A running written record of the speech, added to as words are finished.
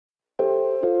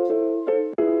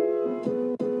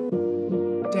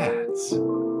dads.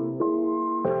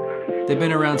 They've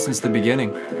been around since the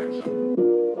beginning.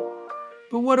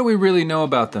 But what do we really know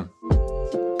about them?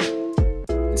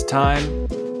 It's time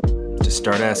to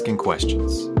start asking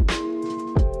questions.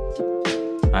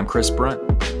 I'm Chris Brunt.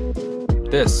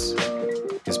 This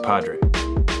is PODRE.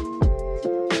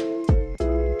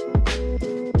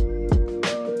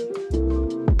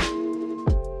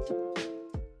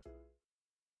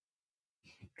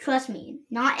 Trust me,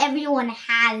 not everyone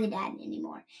has a dad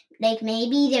anymore. Like,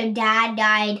 maybe their dad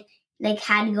died, like,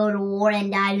 had to go to war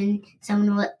and died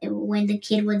when the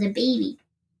kid was a baby.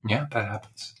 Yeah, that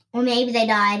happens. Or maybe they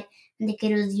died when the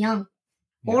kid was young.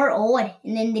 Yeah. Or old,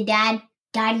 and then the dad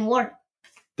died in war.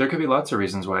 There could be lots of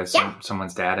reasons why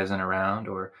someone's dad isn't around,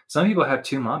 or some people have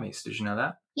two mommies. Did you know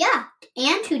that? Yeah,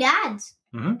 and two dads.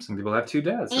 Mm-hmm. Some people have two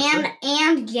dads.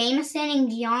 And Jameson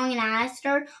and Young and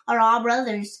Alistair are all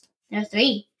brothers. They're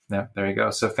three. Yeah, there you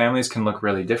go. So families can look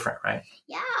really different, right?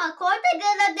 Yeah, of course they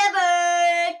look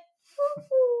different.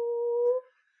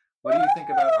 What do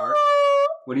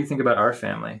you think about our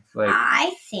family? Like,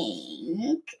 I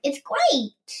think it's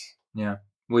great. Yeah.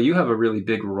 Well, you have a really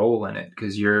big role in it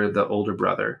because you're the older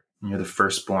brother and you're the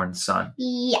firstborn son.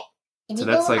 Yeah. And so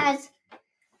that's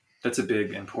a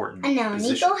big, important position.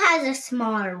 Nico has a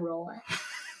smaller role.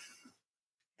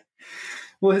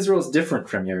 Well, his role's different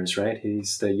from yours, right?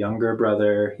 He's the younger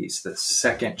brother. He's the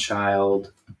second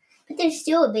child. But there's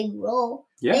still a big role.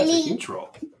 Yeah, really, it's a huge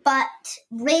role. But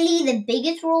really, the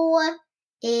biggest role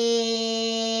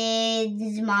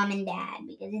is mom and dad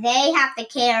because they have to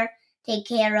take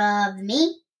care of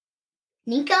me,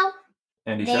 Nico,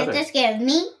 and each other. They have to take care of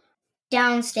me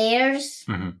downstairs,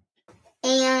 and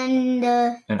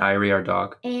Irie, our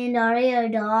dog,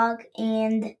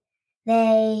 and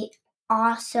they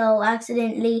also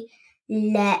accidentally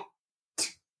let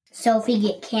Sophie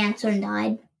get cancer and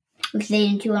died, which they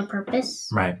didn't do on purpose.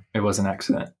 Right. It was an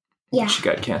accident. Yeah. She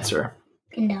got cancer.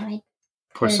 And died.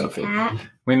 Poor Sophie.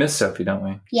 We miss Sophie, don't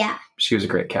we? Yeah. She was a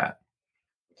great cat.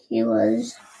 She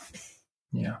was.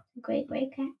 Yeah. A great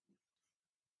cat.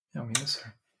 Yeah, we miss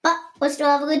her. But we'll still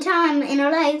have a good time in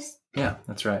our lives. Yeah,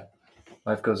 that's right.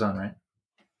 Life goes on, right?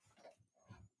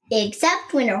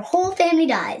 Except when our whole family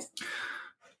dies.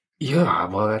 Yeah,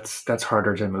 well, that's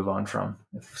harder to move on from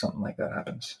if something like that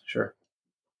happens. Sure.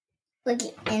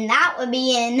 Okay, and that would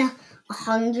be in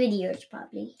 100 years,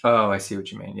 probably. Oh, I see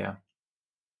what you mean, yeah.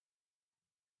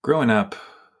 Growing up,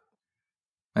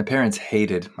 my parents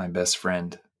hated my best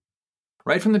friend.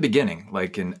 Right from the beginning,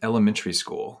 like in elementary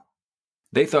school.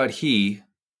 They thought he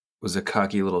was a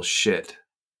cocky little shit.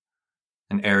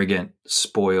 An arrogant,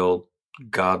 spoiled,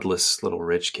 godless little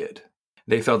rich kid.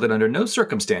 They felt that under no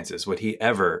circumstances would he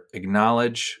ever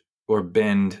acknowledge or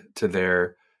bend to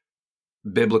their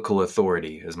biblical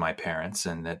authority as my parents,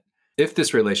 and that if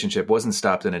this relationship wasn't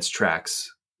stopped in its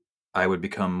tracks, I would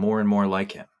become more and more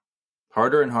like him.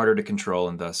 Harder and harder to control,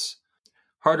 and thus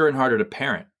harder and harder to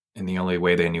parent in the only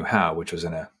way they knew how, which was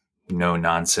in a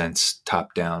no-nonsense,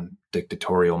 top-down,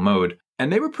 dictatorial mode.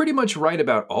 And they were pretty much right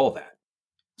about all that.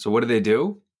 So what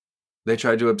do? They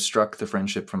tried to obstruct the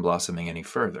friendship from blossoming any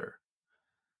further.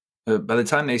 By the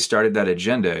time they started that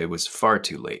agenda, it was far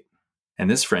too late. And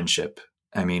this friendship,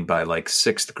 by like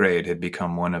 6th grade, had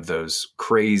become one of those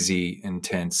crazy,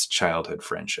 intense childhood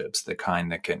friendships, the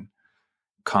kind that can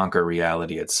conquer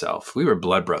reality itself. We were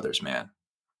blood brothers, man.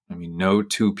 No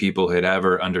two people had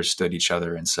ever understood each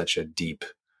other in such a deep,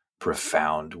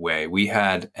 profound way. We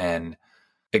had an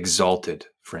exalted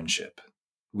friendship.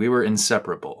 We were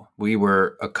inseparable. We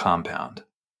were a compound.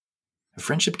 A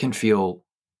friendship can feel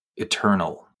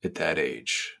eternal at that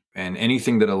age. And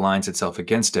anything that aligns itself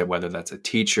against it, whether that's a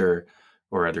teacher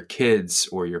or other kids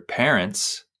or your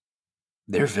parents,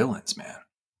 they're villains, man.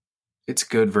 It's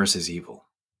good versus evil.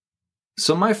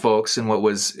 So my folks, in what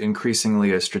was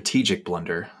increasingly a strategic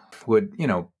blunder, would,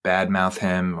 badmouth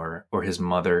him or his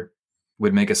mother,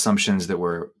 would make assumptions that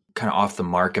were kind of off the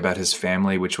mark about his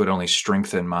family, which would only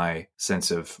strengthen my sense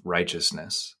of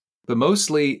righteousness. But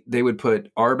mostly they would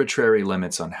put arbitrary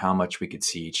limits on how much we could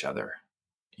see each other,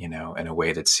 in a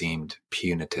way that seemed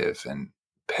punitive and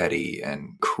petty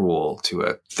and cruel to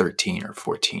a 13 or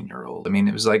 14-year-old.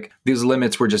 It was like these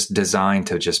limits were just designed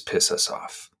to just piss us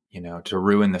off, to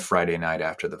ruin the Friday night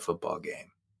after the football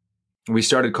game. We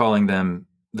started calling them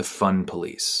the fun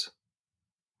police,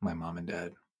 my mom and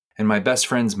dad. And my best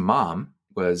friend's mom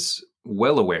was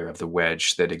well aware of the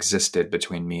wedge that existed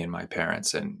between me and my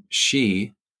parents, and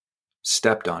she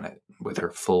stepped on it with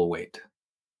her full weight.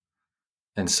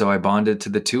 And so I bonded to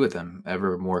the two of them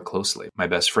ever more closely, my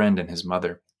best friend and his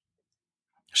mother.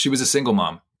 She was a single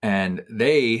mom, and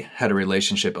they had a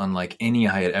relationship unlike any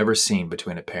I had ever seen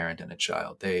between a parent and a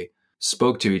child. They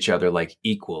spoke to each other like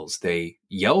equals. They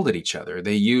yelled at each other.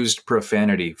 They used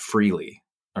profanity freely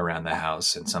around the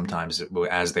house. And sometimes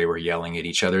as they were yelling at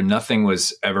each other, nothing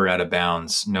was ever out of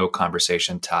bounds, no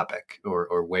conversation topic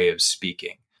or way of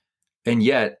speaking. And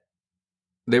yet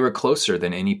they were closer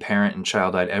than any parent and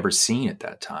child I'd ever seen at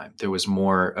that time. There was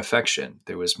more affection.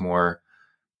 There was more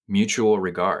mutual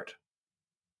regard.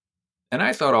 And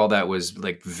I thought all that was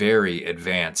like very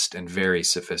advanced and very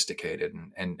sophisticated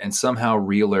and somehow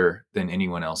realer than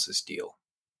anyone else's deal.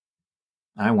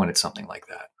 I wanted something like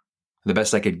that. The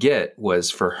best I could get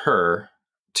was for her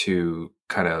to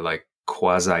kind of like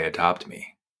quasi adopt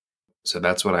me. So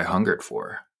that's what I hungered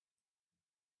for.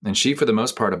 And she, for the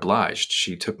most part, obliged.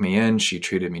 She took me in. She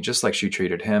treated me just like she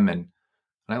treated him. And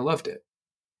I loved it.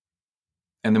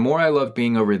 And the more I loved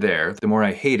being over there, the more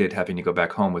I hated having to go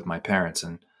back home with my parents.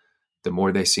 And the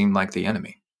more they seemed like the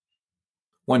enemy.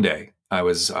 One day, I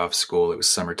was off school. It was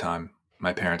summertime.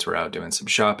 My parents were out doing some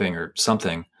shopping or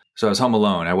something. So I was home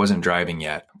alone. I wasn't driving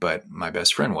yet, but my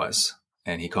best friend was.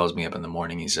 And he calls me up in the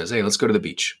morning. He says, "Hey, let's go to the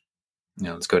beach.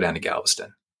 Let's go down to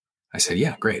Galveston." I said,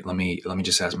 "Yeah, great. Let me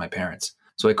just ask my parents."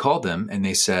 So I called them and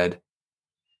they said,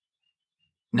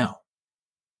 "No."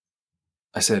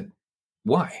 I said,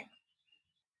 "Why?"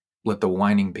 "Let the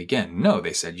whining begin." "No,"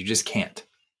 they said, "you just can't.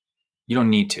 You don't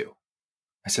need to."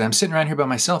 I said, "I'm sitting around here by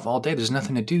myself all day. There's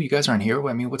nothing to do. You guys aren't here.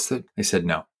 I mean, what's the..." They said,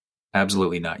 "No,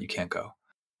 absolutely not. You can't go."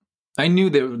 I knew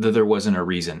that there wasn't a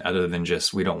reason other than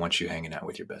just, "We don't want you hanging out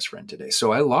with your best friend today."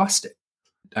 So I lost it.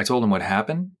 I told him what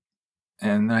happened.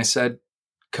 And I said,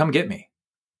 "Come get me."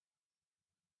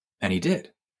 And he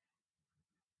did.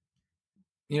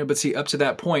 But see, up to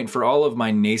that point, for all of my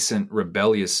nascent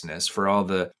rebelliousness, for all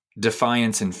the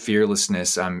defiance and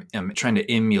fearlessness I'm trying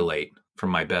to emulate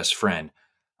from my best friend,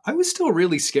 I was still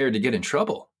really scared to get in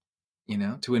trouble,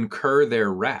 to incur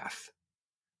their wrath.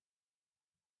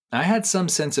 I had some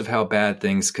sense of how bad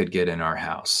things could get in our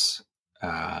house.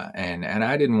 And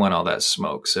I didn't want all that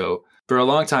smoke. So for a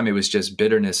long time, it was just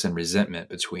bitterness and resentment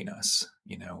between us,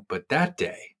 But that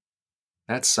day,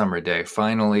 that summer day,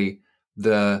 finally,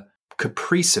 the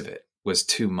caprice of it was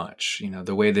too much.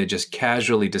 The way they just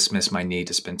casually dismissed my need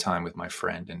to spend time with my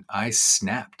friend. And I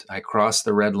snapped. I crossed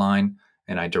the red line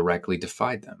and I directly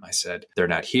defied them. I said, "They're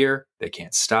not here. They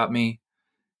can't stop me."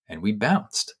 And we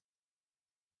bounced.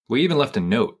 We even left a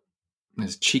note,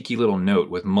 this cheeky little note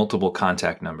with multiple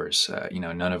contact numbers,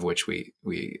 none of which we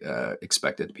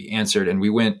expected to be answered. And we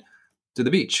went to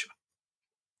the beach.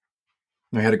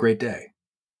 We had a great day.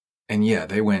 And yeah,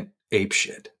 they went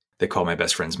apeshit. They called my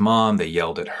best friend's mom. They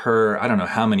yelled at her. I don't know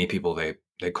how many people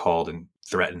they called and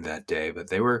threatened that day, but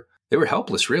they were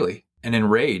helpless, really, and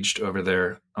enraged over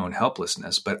their own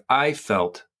helplessness. But I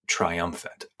felt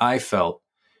triumphant. I felt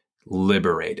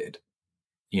liberated,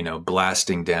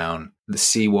 blasting down the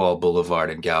Seawall Boulevard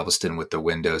in Galveston with the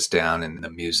windows down and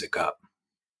the music up.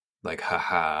 Like,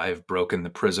 haha, I've broken the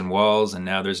prison walls and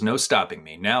now there's no stopping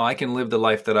me. Now I can live the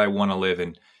life that I want to live,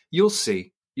 and you'll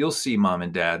see, Mom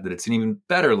and Dad, that it's an even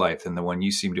better life than the one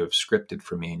you seem to have scripted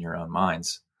for me in your own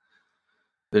minds.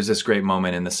 There's this great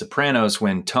moment in The Sopranos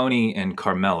when Tony and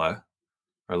Carmela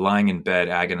are lying in bed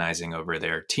agonizing over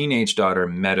their teenage daughter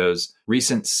Meadow's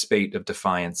recent spate of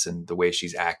defiance and the way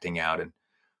she's acting out. And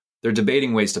they're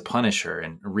debating ways to punish her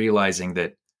and realizing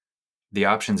that the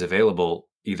options available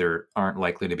either aren't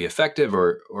likely to be effective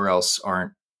or else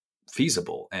aren't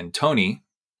feasible. And Tony,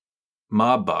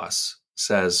 mob boss,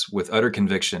 says with utter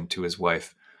conviction to his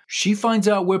wife, "She finds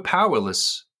out we're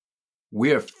powerless,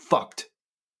 we're fucked."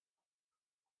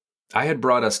 I had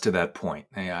brought us to that point.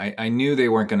 I knew they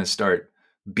weren't going to start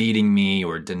beating me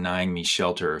or denying me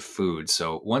shelter or food.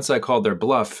 So once I called their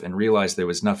bluff and realized there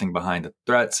was nothing behind the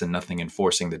threats and nothing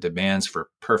enforcing the demands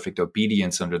for perfect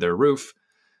obedience under their roof,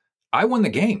 I won the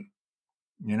game.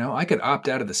 I could opt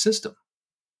out of the system.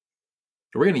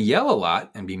 We're going to yell a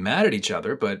lot and be mad at each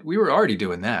other, but we were already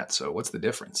doing that. So what's the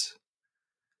difference?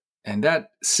 And that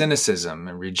cynicism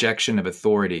and rejection of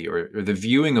authority or the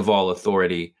viewing of all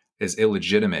authority as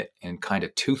illegitimate and kind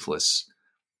of toothless,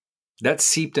 that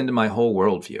seeped into my whole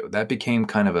worldview. That became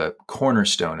kind of a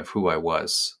cornerstone of who I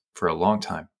was for a long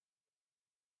time.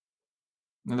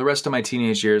 And the rest of my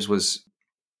teenage years was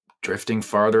drifting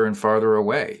farther and farther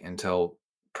away until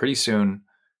pretty soon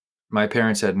my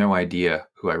parents had no idea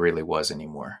who I really was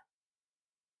anymore.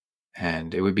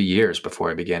 And it would be years before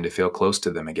I began to feel close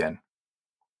to them again.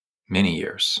 Many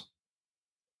years.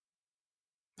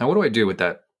 Now, what do I do with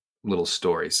that little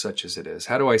story, such as it is?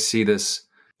 How do I see this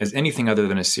as anything other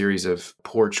than a series of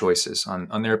poor choices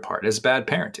on their part, as bad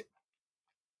parenting?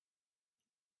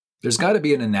 There's got to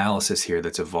be an analysis here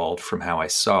that's evolved from how I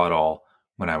saw it all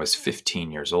when I was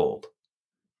 15 years old.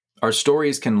 Our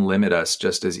stories can limit us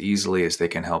just as easily as they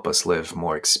can help us live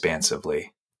more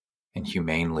expansively and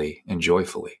humanely and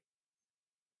joyfully.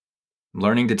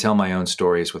 Learning to tell my own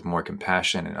stories with more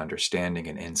compassion and understanding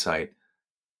and insight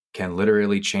can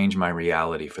literally change my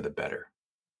reality for the better.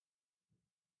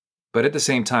 But at the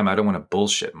same time, I don't want to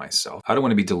bullshit myself. I don't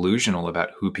want to be delusional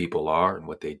about who people are and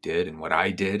what they did and what I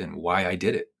did and why I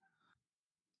did it.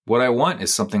 What I want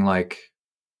is something like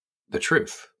the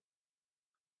truth,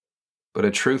 but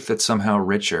a truth that's somehow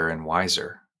richer and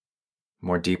wiser,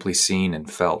 more deeply seen and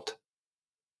felt,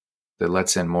 that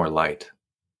lets in more light.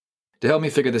 To help me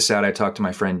figure this out, I talked to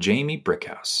my friend Jamie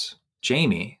Brickhouse.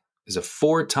 Jamie is a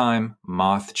 4-time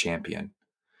Moth champion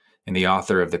and the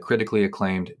author of the critically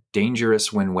acclaimed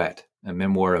Dangerous When Wet, a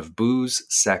memoir of booze,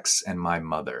 sex, and my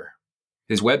mother.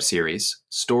 His web series,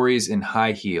 Stories in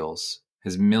High Heels,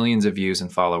 has millions of views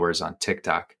and followers on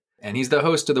TikTok, and he's the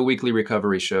host of the weekly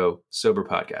recovery show, Sober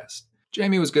Podcast.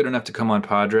 Jamie was good enough to come on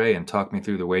PODRE and talk me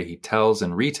through the way he tells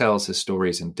and retells his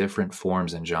stories in different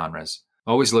forms and genres,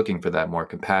 always looking for that more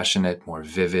compassionate, more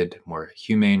vivid, more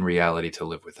humane reality to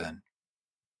live within.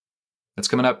 That's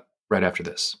coming up right after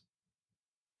this.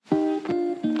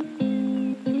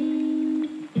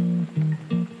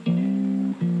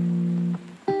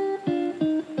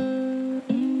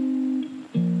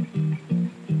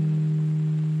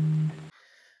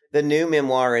 The new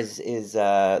memoir is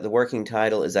the working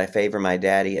title is I Favor My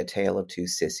Daddy, A Tale of Two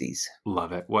Sissies.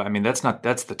 Love it. Well, I mean, that's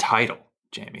the title,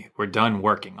 Jamie. We're done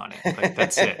working on it. Like,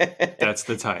 that's it. That's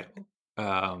the title.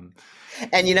 And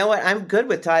you know what? I'm good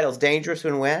with titles. Dangerous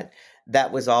When Wet.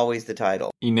 That was always the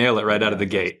title. You nail it right out of the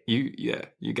gate. You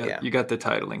got the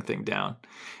titling thing down.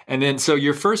 And then, so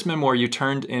your first memoir, you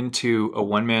turned into a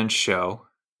one-man show,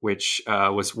 which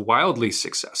was wildly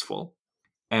successful.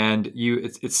 And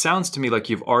it sounds to me like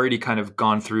you've already kind of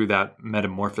gone through that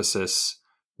metamorphosis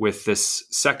with this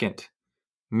second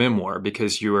memoir,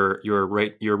 because you're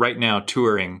right now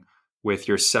touring with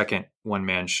your second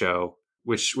one-man show,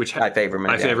 which I Favor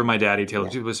My Daddy, Tale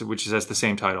of Two, which has the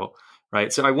same title,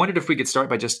 right? So I wondered if we could start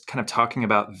by just kind of talking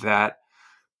about that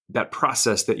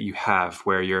process that you have,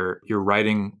 where you're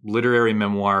writing literary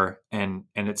memoir, and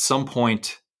at some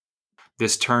point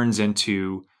this turns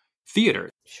into theater.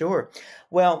 Sure.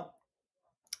 Well,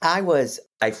 I was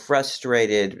a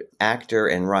frustrated actor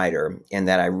and writer in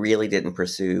that I really didn't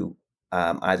pursue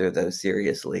either of those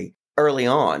seriously early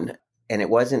on. And it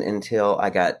wasn't until I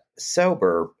got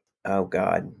sober, oh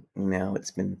God, now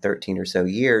it's been 13 or so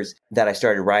years, that I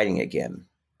started writing again.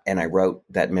 And I wrote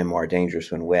that memoir,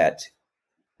 Dangerous When Wet,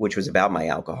 which was about my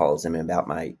alcoholism and about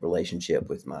my relationship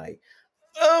with my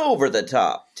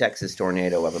over-the-top Texas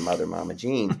tornado of a mother, Mama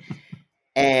Jean.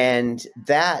 And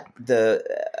that the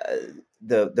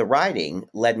writing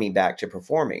led me back to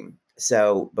performing.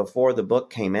 So before the book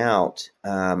came out,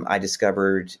 I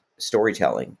discovered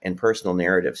storytelling and personal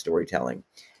narrative storytelling,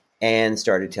 and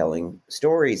started telling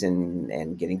stories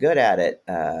and getting good at it.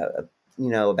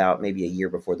 About maybe a year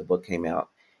before the book came out,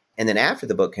 and then after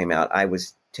the book came out, I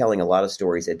was telling a lot of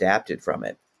stories adapted from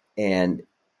it. And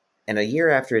a year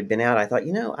after it had been out, I thought,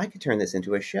 I could turn this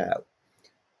into a show.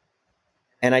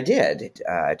 And I did.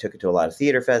 I took it to a lot of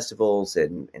theater festivals,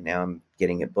 and now I'm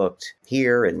getting it booked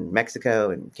here in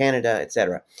Mexico and Canada,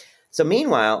 etc. So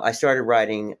meanwhile, I started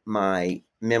writing my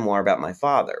memoir about my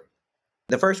father.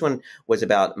 The first one was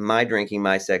about my drinking,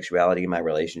 my sexuality, and my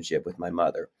relationship with my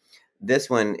mother. This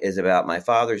one is about my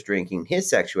father's drinking, his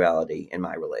sexuality, and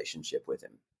my relationship with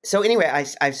him. So anyway,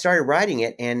 I started writing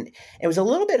it, and it was a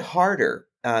little bit harder,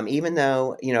 even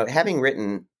though, having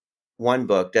written one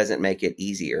book doesn't make it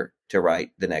easier to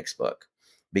write the next book,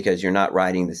 because you're not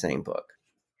writing the same book.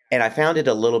 And I found it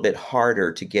a little bit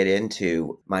harder to get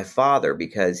into my father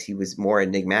because he was more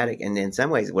enigmatic. And in some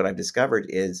ways, what I've discovered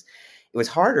is it was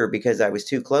harder because I was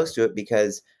too close to it,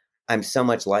 because I'm so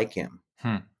much like him.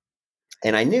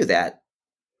 And I knew that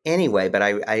anyway, but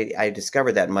I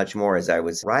discovered that much more as I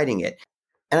was writing it.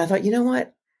 And I thought, you know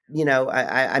what?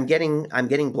 I'm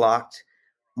getting blocked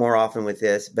more often with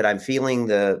this, but I'm feeling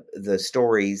the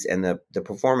stories and the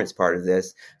performance part of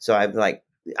this. So I'm like,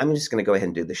 I'm just going to go ahead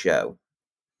and do the show.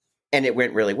 And it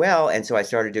went really well. And so I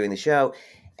started doing the show,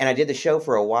 and I did the show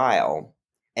for a while.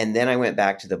 And then I went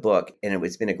back to the book, and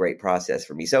it's been a great process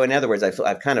for me. So in other words,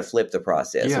 I've kind of flipped the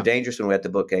process. Yeah. So Dangerous When Wet, the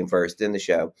book came first, then the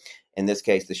show. In this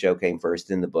case, the show came first,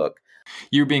 then the book.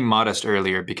 You were being modest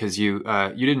earlier because you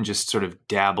didn't just sort of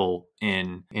dabble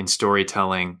in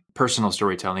storytelling, personal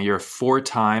storytelling. You're a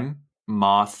 4-time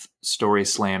Moth Story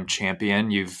Slam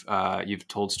champion. You've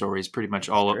told stories pretty much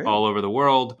all over the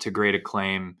world to great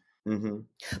acclaim. hmm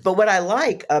But what I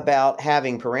like about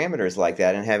having parameters like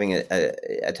that and having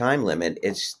a time limit,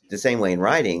 it's the same way in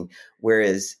writing,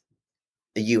 whereas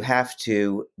you have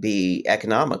to be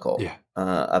economical Yeah.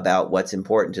 about what's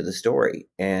important to the story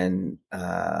and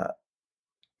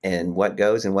what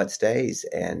goes and what stays.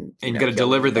 And, And you got to killing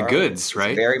deliver your the darlings goods, is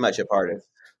right? very much a part of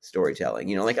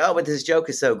storytelling. Like, oh, but this joke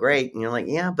is so great. And you're like,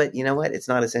 yeah, but you know what? It's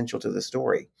not essential to the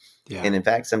story. Yeah. And in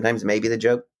fact, sometimes maybe the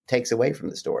joke takes away from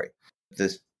the story.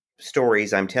 The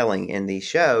stories I'm telling in these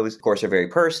shows, of course, are very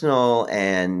personal,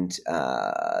 and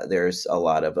there's a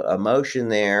lot of emotion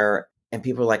there. And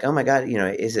people are like, "Oh my God,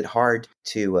 is it hard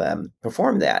to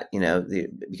perform that?"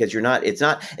 Because it's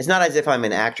not as if I'm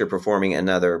an actor performing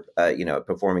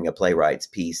performing a playwright's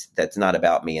piece that's not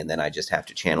about me, and then I just have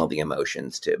to channel the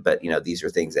emotions to. But these are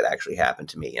things that actually happen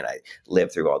to me, and I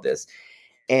live through all this.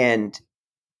 And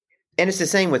it's the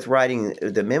same with writing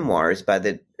the memoirs. By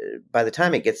the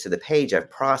time it gets to the page, I've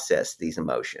processed these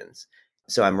emotions.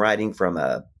 So I'm writing from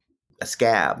a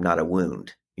scab, not a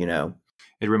wound. It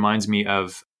reminds me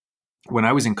of when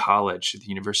I was in college at the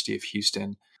University of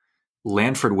Houston.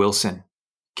 Lanford Wilson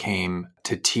came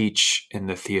to teach in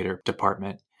the theater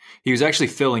department. He was actually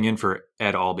filling in for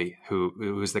Ed Albee, who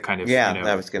was the kind of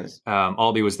I was going to.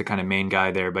 Albee was the kind of main guy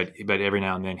there, but every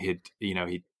now and then he'd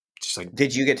just like.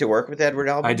 Did you get to work with Edward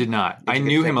Albee? I did not. I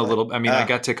knew him a little. I mean, I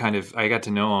got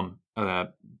to know him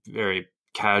very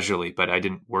casually, but I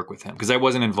didn't work with him because I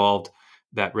wasn't involved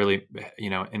that really,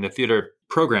 in the theater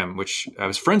program, which I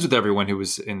was friends with everyone who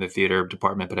was in the theater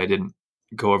department, but I didn't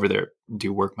go over there and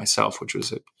do work myself, which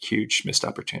was a huge missed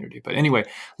opportunity. But anyway,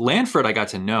 Lanford, I got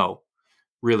to know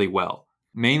really well,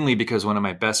 mainly because one of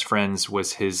my best friends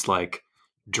was his like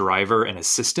driver and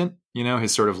assistant,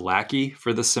 his sort of lackey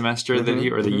for the semester that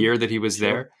the year that he was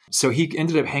there. So he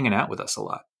ended up hanging out with us a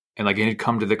lot. And like he'd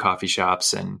come to the coffee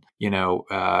shops and,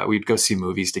 we'd go see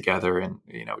movies together and,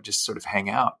 just sort of hang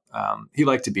out. He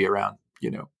liked to be around,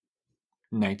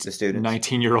 the students.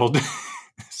 19-year-old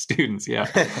students. Yeah.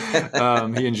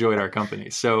 He enjoyed our company.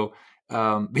 So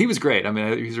he was great. I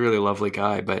mean, he was a really lovely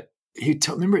guy, but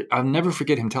remember, I'll never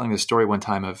forget him telling this story one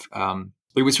time of,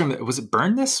 it was was it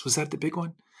Burn This? Was that the big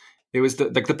one? It was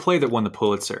the play that won the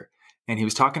Pulitzer. And he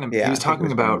was talking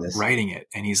about writing it.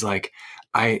 And he's like,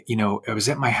 I was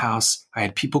at my house. I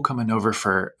had people coming over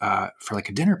for like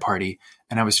a dinner party,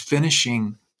 and I was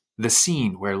finishing the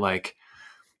scene where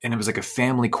and it was like a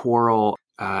family quarrel.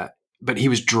 But he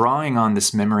was drawing on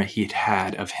this memory he'd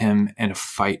had of him in a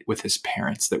fight with his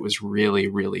parents that was really,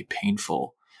 really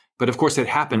painful. But of course, it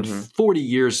happened 40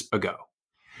 years ago.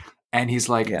 And he's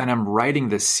like, and I'm writing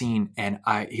this scene, and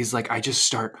he's like, I just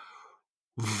start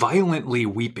violently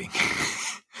weeping.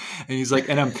 And he's like,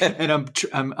 I'm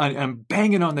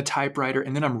banging on the typewriter,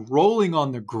 and then I'm rolling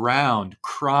on the ground,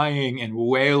 crying and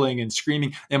wailing and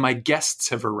screaming, and my guests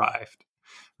have arrived.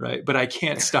 Right. But I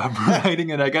can't stop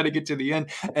writing, and I got to get to the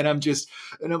end. And I'm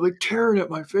like tearing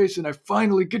at my face. And I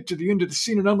finally get to the end of the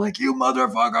scene, and I'm like, you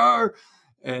motherfucker.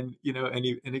 And,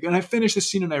 and again, I finish the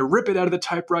scene, and I rip it out of the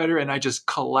typewriter, and I just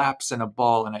collapse in a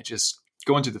ball, and I just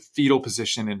go into the fetal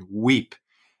position and weep.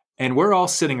 And we're all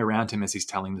sitting around him as he's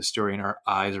telling the story, and our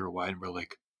eyes are wide, and we're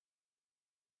like,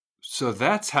 so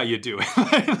that's how you do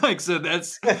it. Like, so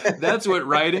that's what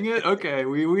writing it. Okay.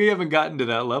 We haven't gotten to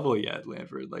that level yet,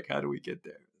 Lanford. Like, how do we get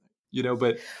there?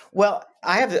 But well,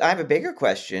 I have a bigger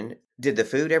question. Did the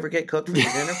food ever get cooked for the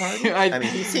dinner party? I mean,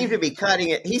 he seemed to be cutting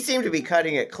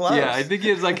it close. Yeah, I think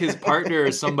it's like his partner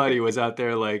or somebody was out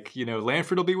there like,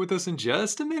 Lanford will be with us in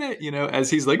just a minute, as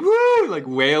he's like, woo, like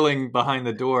wailing behind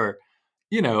the door,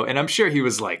 and I'm sure he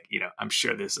was like, I'm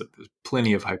sure there's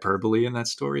plenty of hyperbole in that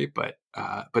story, but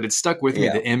it stuck with me,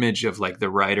 the image of like the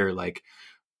writer, like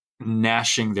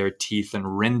gnashing their teeth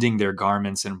and rending their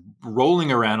garments and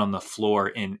rolling around on the floor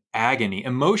in agony,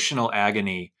 emotional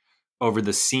agony over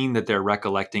the scene that they're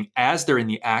recollecting as they're in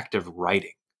the act of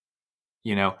writing,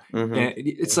 and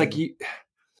it's like, you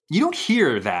don't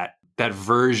hear that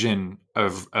version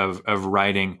of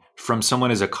writing from someone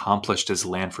as accomplished as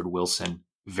Lanford Wilson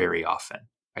very often.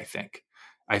 I think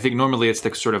normally it's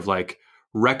the sort of like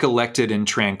recollected in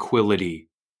tranquility,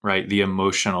 right? The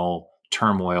emotional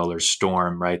turmoil or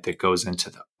storm, right, that goes into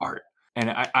the art.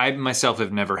 And I myself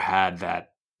have never had that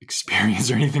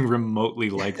experience or anything remotely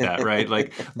like that, right?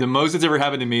 Like the most that's ever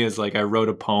happened to me is like I wrote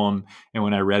a poem, and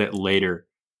when I read it later,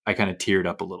 I kind of teared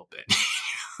up a little bit.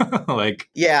 Like,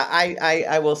 yeah,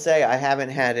 I will say I haven't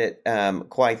had it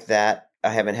quite that. I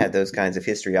haven't had those kinds of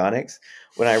histrionics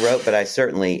when I wrote, but I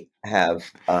certainly have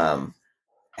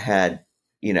had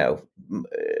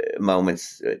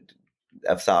moments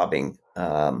of sobbing,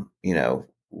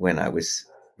 when I was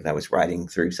I was writing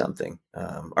through something,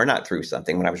 or not through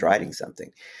something, when I was writing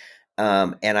something.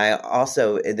 And I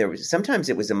also, sometimes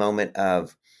it was a moment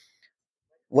of,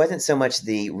 wasn't so much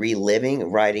the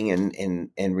writing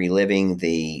and reliving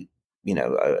the,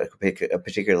 a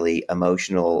particularly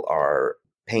emotional or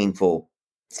painful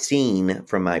scene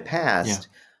from my past.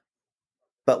 Yeah.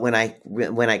 But when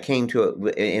I came to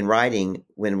it in writing,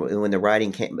 when the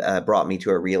writing brought me to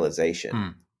a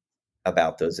realization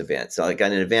about those events. So like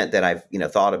an event that I've,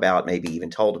 thought about, maybe even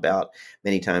told about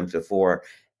many times before.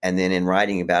 And then in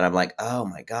writing about it, I'm like, oh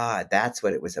my God, that's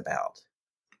what it was about.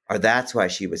 Or that's why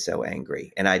she was so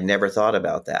angry. And I'd never thought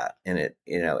about that. And it,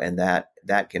 and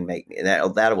that can make me,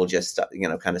 that will just,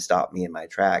 kind of stop me in my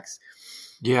tracks.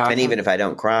 Yeah. And even if I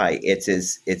don't cry, it's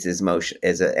as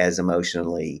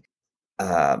emotionally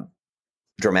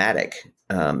dramatic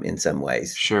in some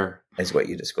ways. Sure. As what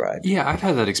you described. Yeah, I've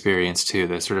had that experience too,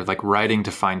 the sort of like writing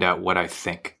to find out what I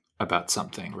think about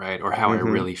something, right? Or how I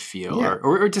really feel,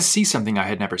 or to see something I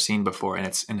had never seen before. And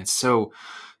it's so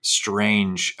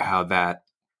strange how that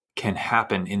can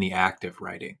happen in the act of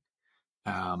writing.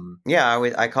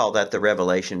 I call that the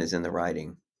revelation is in the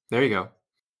writing. There you go.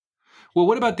 Well,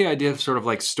 what about the idea of sort of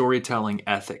like storytelling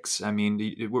ethics? I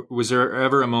mean, was there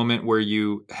ever a moment where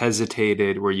you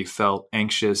hesitated, where you felt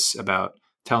anxious about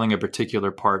telling a particular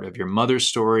part of your mother's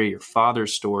story, your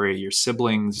father's story, your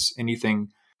siblings, anything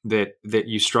that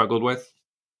you struggled with?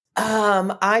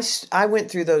 I went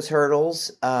through those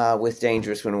hurdles with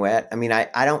Dangerous When Wet. I mean,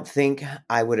 I don't think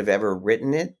I would have ever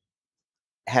written it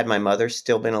had my mother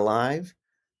still been alive.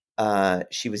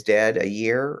 She was dead a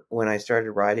year when I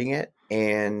started writing it,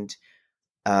 and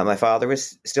my father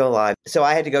was still alive. So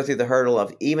I had to go through the hurdle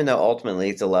of, even though ultimately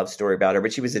it's a love story about her,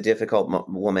 but she was a difficult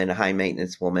woman, a high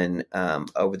maintenance woman,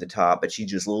 over the top, but she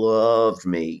just loved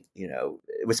me.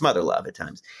 It was mother love at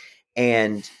times.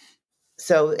 And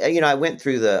so, I went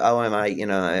through the,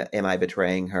 am I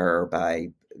betraying her by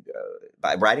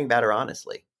writing about her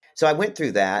honestly? So I went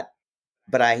through that,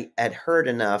 but I had heard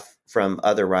enough from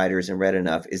other writers and read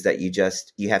enough is that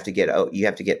you have to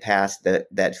get past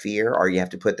that fear, or you have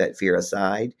to put that fear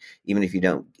aside, even if you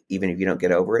don't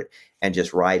get over it, and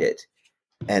just write it,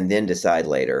 and then decide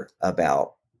later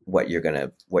about what you're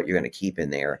gonna keep in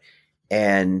there.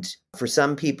 And for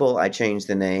some people, I changed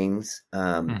the names,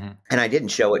 and I didn't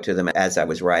show it to them as I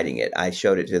was writing it. I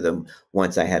showed it to them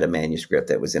once I had a manuscript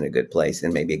that was in a good place,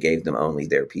 and maybe gave them only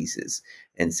their pieces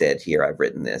and said, "Here, I've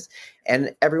written this."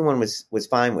 And everyone was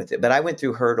fine with it. But I went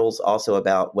through hurdles also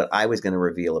about what I was going to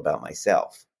reveal about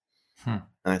myself. And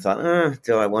I thought,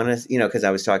 do I want to, because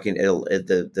I was talking,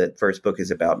 the first book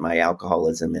is about my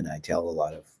alcoholism, and I tell a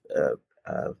lot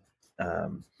of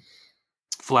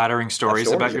flattering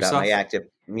stories about yourself.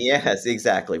 Yes,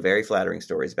 exactly. Very flattering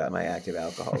stories about my active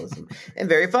alcoholism and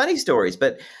very funny stories.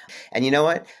 And you know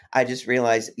what? I just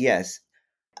realized, yes,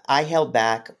 I held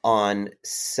back on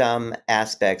some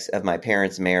aspects of my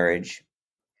parents' marriage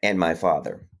and my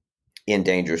father in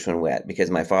Dangerous When Wet, because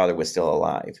my father was still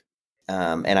alive.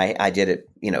 And I did it,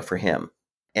 for him.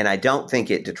 And I don't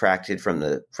think it detracted from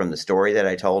the story that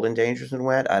I told in Dangerous When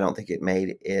Wet. I don't think it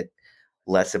made it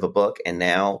less of a book. And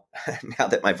now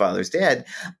that my father's dead,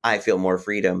 I feel more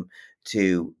freedom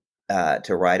to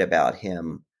write about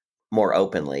him more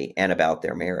openly and about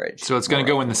their marriage. So it's going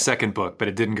to go in the second book, but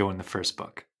it didn't go in the first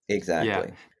book. Exactly.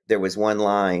 Yeah. There was one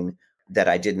line that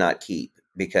I did not keep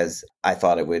because I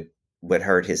thought it would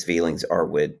hurt his feelings or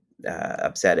would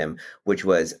upset him, which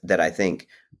was that I think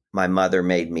my mother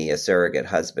made me a surrogate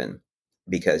husband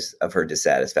because of her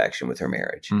dissatisfaction with her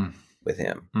marriage with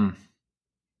him.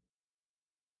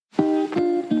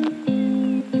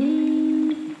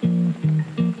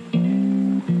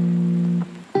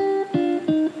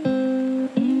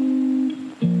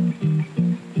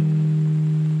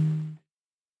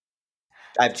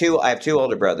 I have two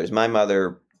older brothers. My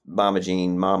mother, Mama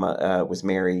Jean, was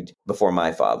married before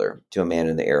my father to a man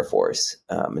in the Air Force.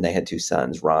 And they had two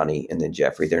sons, Ronnie and then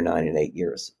Jeffrey. They're 9 and 8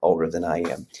 years older than I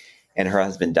am. And her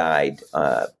husband died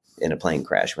in a plane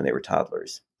crash when they were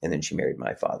toddlers. And then she married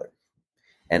my father.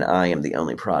 And I am the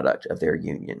only product of their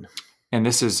union. And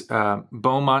this is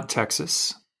Beaumont,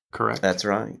 Texas, correct? That's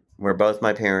right. Where both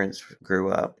my parents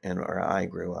grew up and where I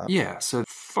grew up. Yeah, so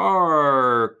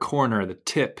far corner, the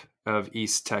tip of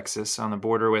East Texas on the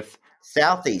border with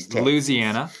Southeast Texas.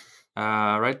 Louisiana,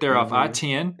 right there off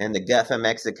I-10. And the Gulf of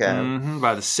Mexico.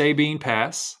 By the Sabine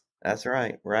Pass. That's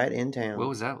right, right in town. What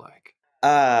was that like?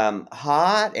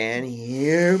 Hot and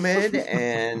humid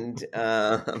and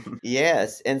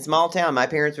yes, and small town. My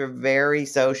parents were very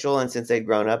social, and since they'd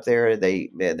grown up there, they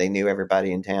knew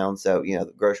everybody in town. So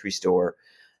the grocery store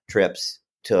trips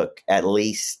took at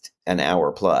least an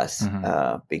hour plus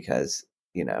because,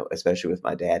 especially with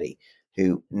my daddy,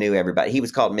 who knew everybody. He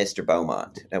was called Mr.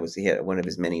 Beaumont. That was one of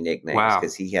his many nicknames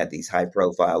because he had these high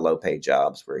profile, low paid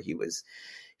jobs where he was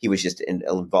just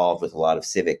involved with a lot of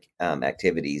civic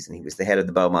activities. And he was the head of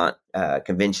the Beaumont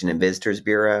Convention and Visitors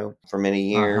Bureau for many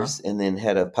years, and then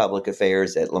head of public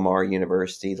affairs at Lamar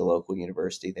University, the local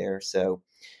university there. So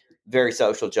very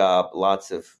social job,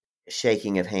 lots of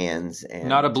shaking of hands. And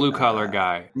not a blue collar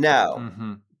guy.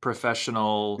 No.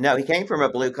 Professional. No, he came from a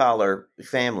blue collar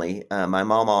family. My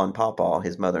mama and papa,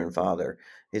 his mother and father,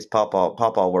 his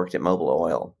papa worked at Mobil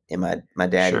Oil, and my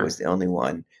daddy was the only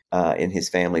one in his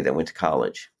family that went to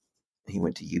college. He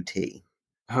went to UT.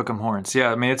 Hook 'em horns.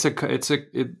 Yeah, I mean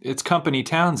it's company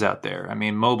towns out there. I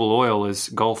mean, Mobil Oil is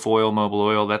Gulf Oil, Mobil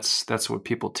Oil. That's what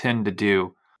people tend to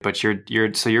do. But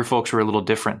your folks were a little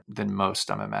different than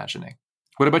most, I'm imagining.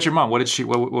 What about your mom? What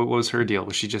was her deal?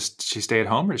 Was she stay at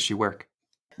home, or did she work?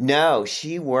 No,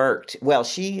 she worked. Well,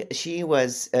 she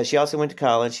was. She also went to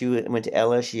college. She went to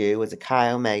LSU. Was a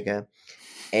Chi Omega,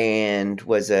 and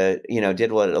was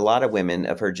did what a lot of women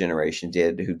of her generation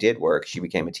did who did work. She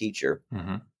became a teacher,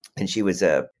 and she was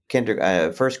a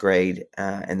first grade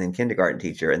and then kindergarten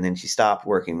teacher, and then she stopped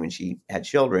working when she had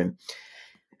children.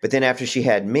 But then after she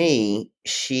had me,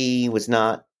 she was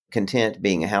not content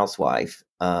being a housewife,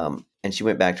 and she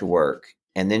went back to work.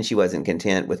 And then she wasn't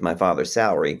content with my father's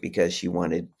salary because she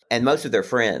wanted, and most of their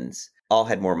friends all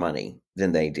had more money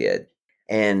than they did.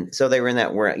 And so they were in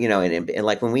that, and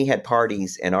like when we had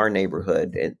parties in our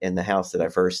neighborhood, in the house that I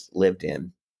first lived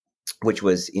in, which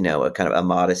was, a kind of a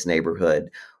modest neighborhood,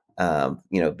 built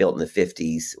in the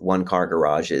 50s, 1-car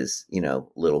garages,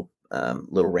 little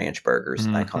ranch burgers,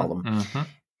 I call them.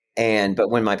 But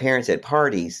when my parents had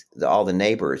parties, all the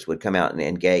neighbors would come out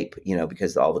and gape,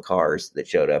 because all the cars that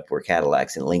showed up were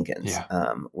Cadillacs and Lincolns,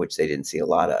 which they didn't see a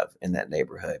lot of in that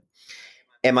neighborhood.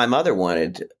 And my mother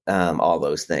wanted all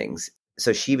those things.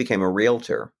 So she became a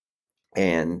realtor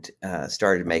and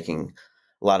started making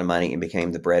a lot of money and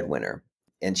became the breadwinner.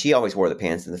 And she always wore the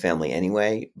pants in the family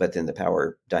anyway, but then the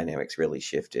power dynamics really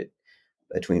shifted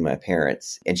between my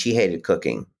parents. And she hated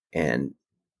cooking, and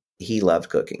he loved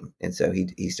cooking. And so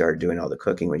he started doing all the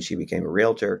cooking when she became a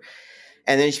realtor.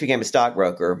 And then she became a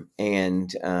stockbroker. And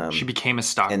she became a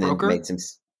stockbroker? And then made some,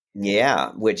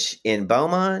 which in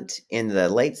Beaumont in the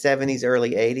late 70s,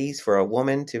 early 80s, for a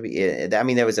woman to be,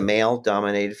 there was a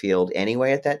male-dominated field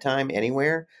anyway at that time,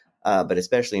 anywhere. But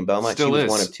especially in Beaumont, she was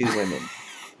one of 2 women.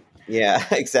 Yeah,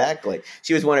 exactly.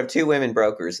 She was one of 2 women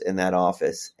brokers in that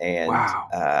office. And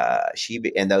the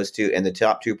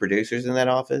top 2 producers in that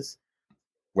office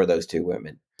were those 2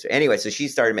 women. So anyway, so she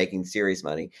started making serious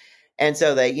money. And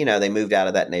so they moved out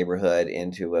of that neighborhood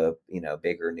into a,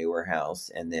 bigger, newer house.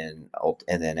 And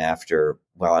then after,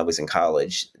 while I was in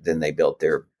college, then they built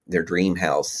their dream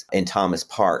house in Thomas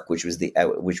Park, which was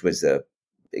a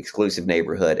exclusive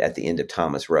neighborhood at the end of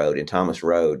Thomas Road. And Thomas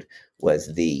Road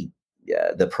was the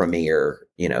premier,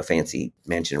 fancy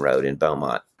mansion road in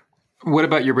Beaumont. What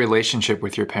about your relationship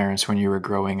with your parents when you were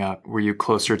growing up? Were you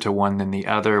closer to one than the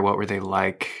other? What were they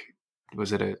like?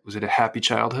 Was it a happy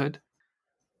childhood?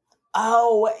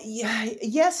 Oh, yeah,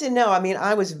 yes and no. I mean,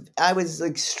 I was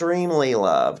extremely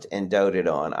loved and doted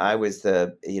on. I was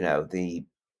the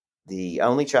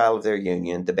only child of their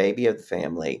union, the baby of the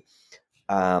family.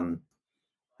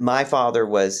 My father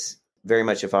was very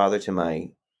much a father to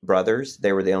my brothers.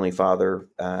 They were the only father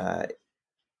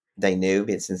they knew,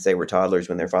 since they were toddlers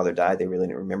when their father died. They really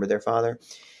didn't remember their father.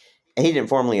 And he didn't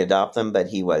formally adopt them, but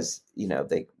he was,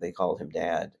 they called him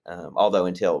dad. Although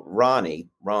until Ron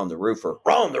the roofer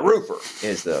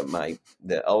is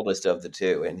the oldest of the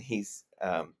 2. And he's,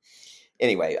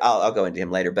 anyway, I'll go into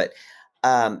him later. But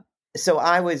so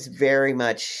I was very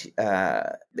much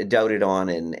doted on,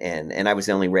 and I was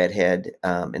the only redhead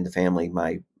in the family.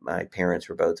 My parents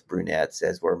were both brunettes,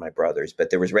 as were my brothers,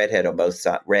 but there was redhead on both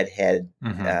sides,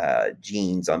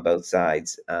 genes on both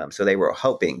sides. So they were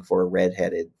hoping for a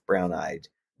redheaded, brown-eyed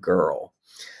girl.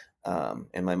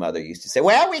 And my mother used to say,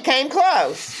 "Well, we came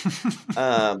close,"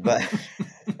 but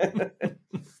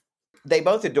they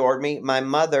both adored me. My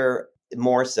mother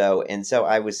more so, and so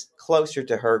I was closer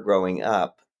to her growing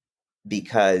up,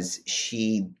 because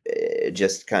she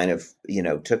just kind of,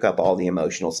 took up all the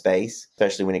emotional space,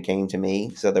 especially when it came to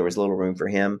me. So there was little room for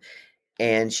him.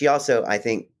 And she also, I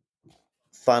think,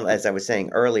 as I was saying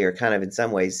earlier, kind of in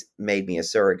some ways made me a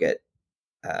surrogate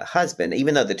husband,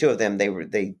 even though the 2 of them,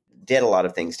 they did a lot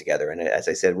of things together. And as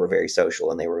I said, were very social,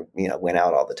 and they were, went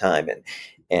out all the time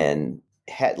and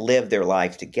had lived their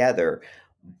life together.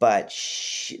 but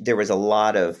there was a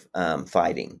lot of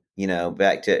fighting.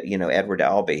 Back to Edward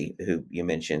Albee, who you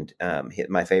mentioned.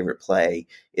 My favorite play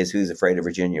is Who's Afraid of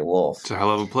Virginia Woolf? It's a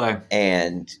hell of a play.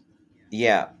 And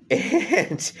yeah,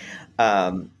 and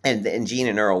Gene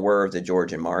and Earl were the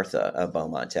George and Martha of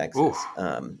Beaumont, Texas.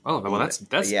 Well,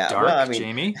 that's yeah, dark, well, I mean,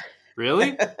 Jamie. Really?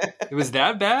 It was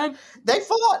that bad? They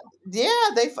fought. Yeah,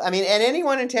 and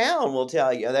anyone in town will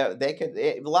tell you that they could.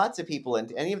 Lots of people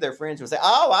and any of their friends would say,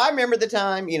 "Oh, I remember the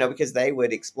time," because they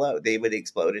would explode. They would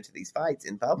explode into these fights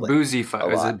in public. Boozy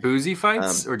fights? Is it boozy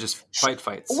fights or just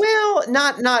fights? Well,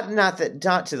 not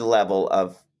to the level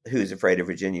of Who's Afraid of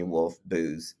Virginia Woolf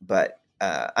booze, but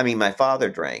my father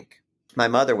drank. My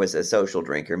mother was a social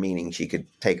drinker, meaning she could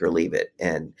take or leave it,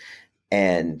 and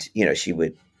she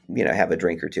would have a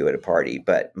drink or two at a party.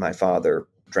 But my father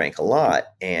drank a lot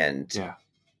and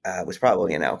was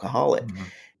probably an alcoholic. Mm-hmm.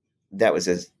 That was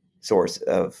a source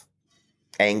of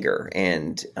anger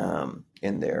and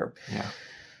in their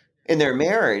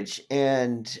marriage.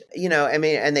 And,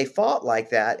 and they fought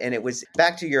like that. And it was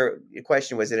back to your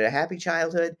question, was it a happy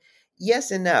childhood?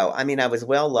 Yes and no. I was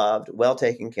well loved, well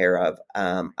taken care of.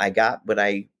 I got what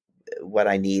I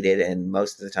needed and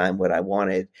most of the time what I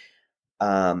wanted.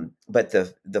 But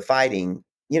the fighting,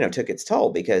 took its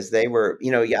toll because they were,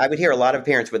 I would hear a lot of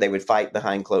parents where they would fight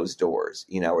behind closed doors,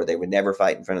 or they would never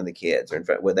fight in front of the kids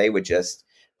where they would just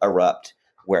erupt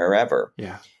wherever.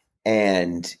 Yeah.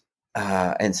 And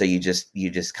so you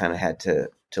just kind of had to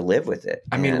live with it.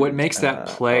 What makes that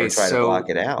play to block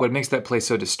it out. What makes that play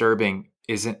so disturbing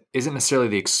isn't necessarily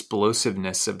the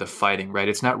explosiveness of the fighting, right?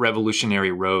 It's not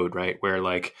Revolutionary Road, right? Where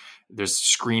like there's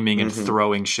screaming and mm-hmm.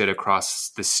 throwing shit across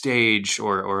the stage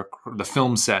or the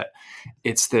film set.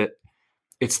 It's the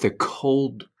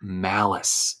cold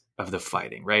malice of the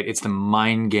fighting, right? It's the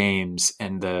mind games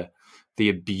and the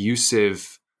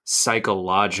abusive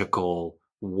psychological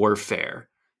warfare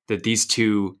that these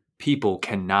two people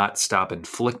cannot stop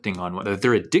inflicting on one that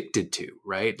they're addicted to,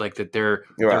 right? Like that their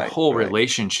whole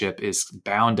relationship is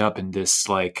bound up in this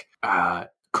like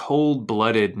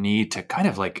cold-blooded need to kind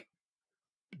of like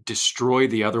destroy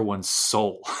the other one's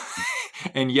soul.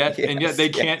 and yet they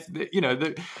can't,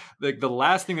 the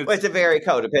last thing that's it's a very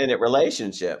codependent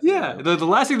relationship. Yeah. The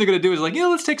last thing they're going to do is like,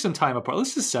 let's take some time apart.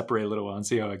 Let's just separate a little while and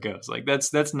see how it goes. Like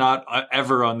that's not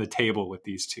ever on the table with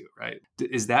these two. Right.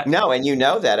 Is that? No. And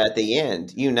that at the end,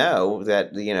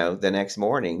 that, the next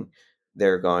morning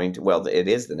they're going to, it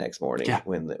is the next morning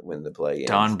when the play ends.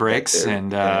 Dawn breaks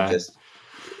and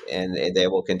they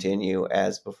will continue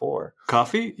as before.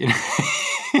 Coffee?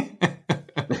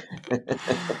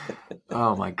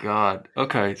 Oh my God.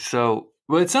 Okay. So,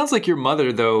 it sounds like your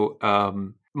mother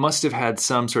though, must have had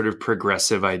some sort of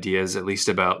progressive ideas, at least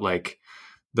about like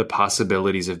the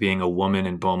possibilities of being a woman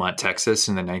in Beaumont, Texas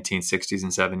in the 1960s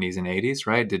and 70s and 80s,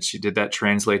 right? Did that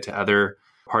translate to other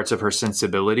parts of her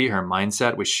sensibility, her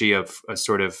mindset? Was she a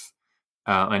sort of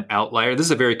an outlier? This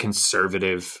is a very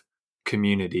conservative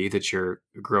community that you're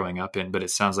growing up in, but it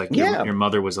sounds like your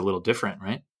mother was a little different,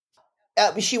 right?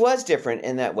 She was different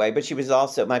in that way, but she was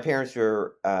also, my parents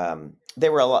were, they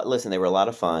were a lot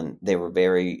of fun. They were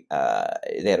very,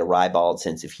 they had a ribald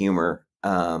sense of humor,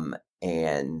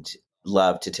 and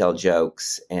loved to tell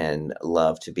jokes and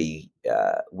loved to be,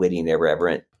 witty and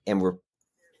irreverent, and were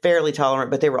fairly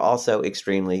tolerant, but they were also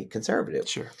extremely conservative.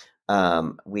 Sure.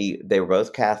 They were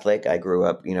both Catholic. I grew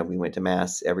up, we went to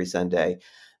mass every Sunday.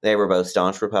 They were both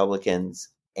staunch Republicans.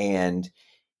 And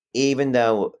even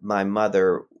though my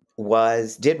mother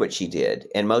did what she did,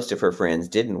 and most of her friends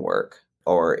didn't work,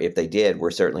 or if they did, were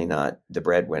certainly not the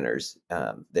breadwinners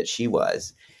that she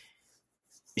was.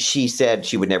 She said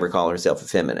she would never call herself a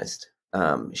feminist.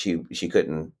 She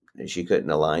couldn't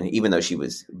align, even though she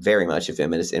was very much a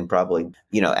feminist and probably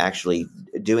actually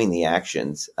doing the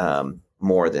actions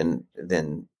more than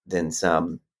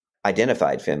some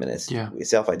identified feminists,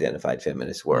 self-identified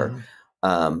feminists were. Mm-hmm.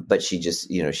 But she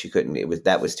just, she couldn't,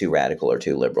 that was too radical or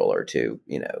too liberal or too,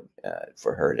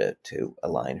 for her to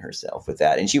align herself with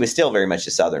that. And she was still very much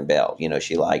a Southern belle.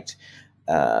 She liked,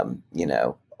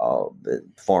 all the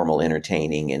formal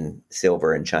entertaining and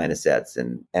silver and china sets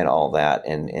and all that.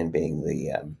 And being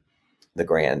the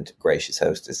grand gracious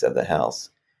hostess of the house.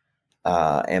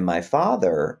 And my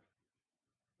father,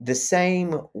 the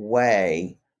same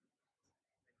way,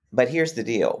 but here's the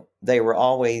deal. They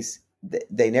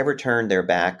never turned their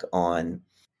back on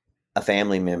a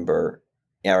family member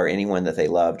or anyone that they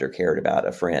loved or cared about,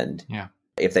 a friend. Yeah.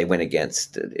 If they went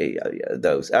against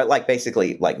those,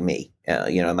 basically like me,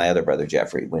 my other brother,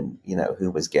 Jeffrey, when,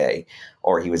 who was gay,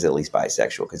 or he was at least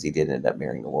bisexual because he did end up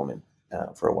marrying a woman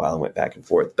for a while and went back and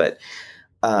forth. But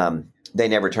they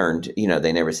never turned,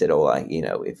 they never said, oh,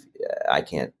 if I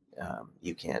can't,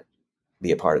 you can't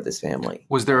be a part of this family.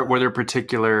 Were there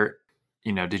particular,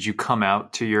 did you come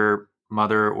out to your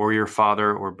mother or your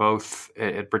father or both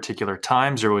at particular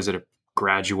times, or was it a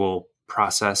gradual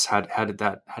process? How did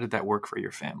that work for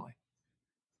your family?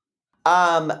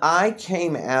 I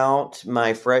came out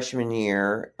my freshman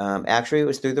year. Actually, it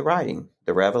was through the writing.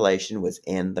 The revelation was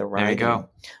in the writing. There you go.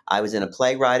 I was in a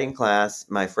playwriting class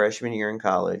my freshman year in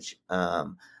college.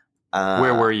 Where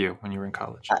were you when you were in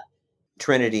college?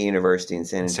 Trinity University in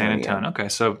San Antonio. Okay,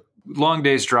 so long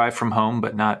day's drive from home,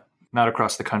 but not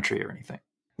across the country or anything.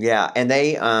 Yeah, and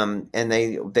they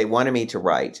wanted me to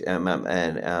write, and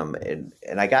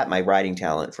I got my writing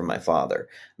talent from my father.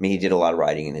 I mean, he did a lot of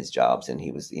writing in his jobs, and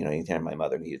he was, anytime my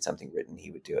mother needed something written,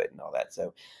 he would do it and all that.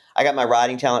 So I got my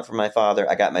writing talent from my father.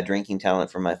 I got my drinking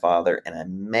talent from my father, and I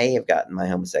may have gotten my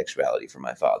homosexuality from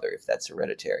my father, if that's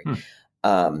hereditary.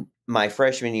 My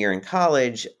freshman year in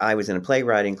college, I was in a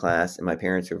playwriting class, and my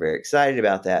parents were very excited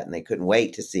about that, and they couldn't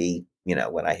wait to see,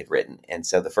 what I had written. And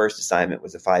so the first assignment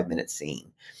was a 5-minute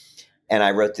scene. And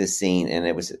I wrote this scene, and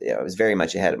it was very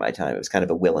much ahead of my time. It was kind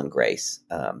of a Will and Grace,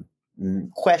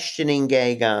 questioning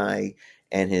gay guy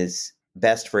and his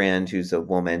best friend, who's a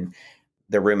woman.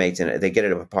 They're roommates, and they get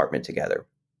an apartment together.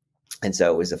 And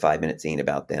so it was a 5-minute scene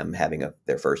about them having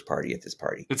their first party at this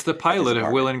party. It's the pilot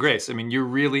of Will and Grace. I mean, you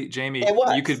really, Jamie,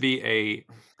 you could be a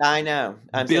I know.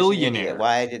 I'm billionaire.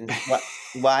 Why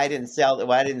I didn't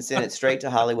send it straight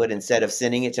to Hollywood instead of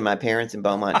sending it to my parents in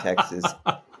Beaumont, Texas,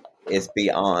 is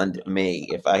beyond me.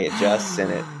 If I had just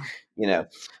sent it,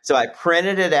 So I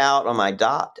printed it out on my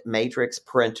dot matrix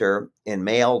printer and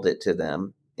mailed it to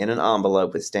them in an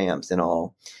envelope with stamps and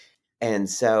all. And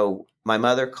so my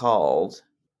mother called.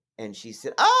 And she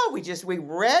said, oh, we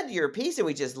read your piece and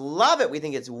we just love it. We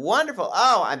think it's wonderful.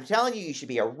 Oh, I'm telling you, you should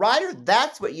be a writer.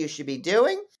 That's what you should be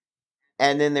doing.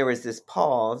 And then there was this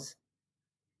pause.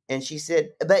 And she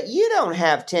said, but you don't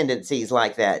have tendencies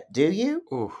like that, do you?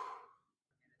 Ooh.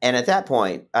 And at that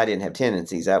point, I didn't have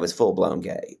tendencies. I was full-blown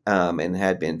gay and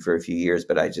had been for a few years.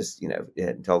 But I just,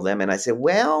 hadn't told them. And I said,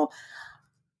 well,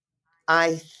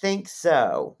 I think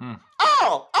so.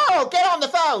 Oh, get on the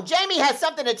phone. Jamie has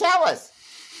something to tell us.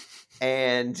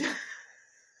 And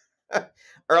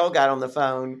Earl got on the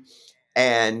phone,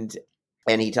 and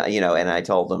he, and I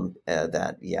told him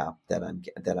that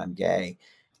I'm gay.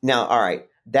 Now, all right,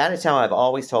 that is how I've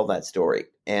always told that story,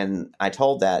 and I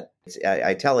told that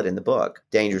I tell it in the book,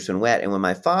 Dangerous When Wet. And when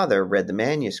my father read the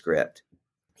manuscript,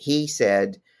 he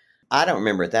said, I don't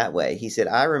remember it that way. He said,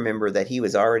 I remember that he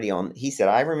was already on. He said,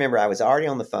 I remember I was already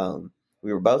on the phone.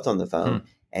 We were both on the phone,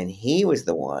 and he was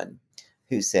the one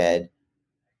who said,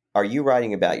 are you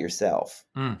writing about yourself?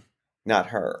 Not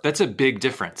her. That's a big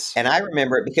difference. And I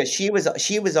remember it because she was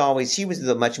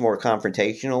the much more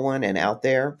confrontational one and out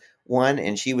there one.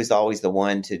 And she was always the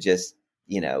one to just,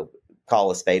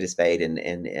 call a spade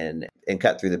and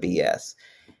cut through the BS.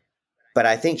 But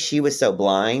I think she was so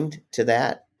blind to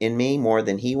that in me more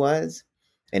than he was.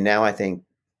 And now I think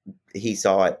he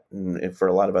saw it for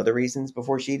a lot of other reasons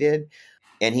before she did.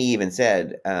 And he even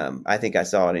said, I think I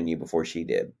saw it in you before she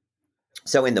did.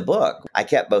 So in the book, I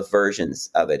kept both versions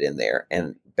of it in there,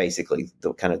 and basically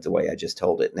the way I just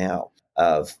told it now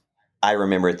of I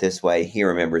remember it this way, he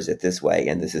remembers it this way,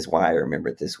 and this is why I remember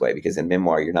it this way. Because in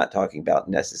memoir, you're not talking about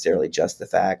necessarily just the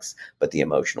facts, but the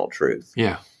emotional truth.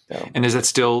 Yeah. So, and is it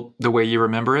still the way you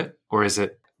remember it, or is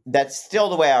it? That's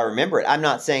still the way I remember it. I'm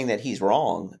not saying that he's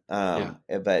wrong,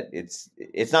 but it's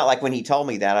not like when he told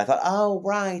me that I thought, oh,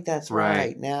 right, that's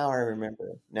right. Now I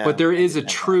remember. No, but there is a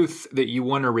truth that you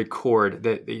want to record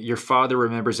that your father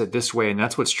remembers it this way, and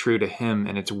that's what's true to him,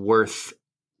 and it's worth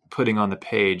putting on the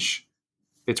page.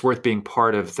 It's worth being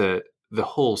part of the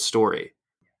whole story.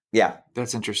 Yeah,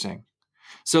 that's interesting.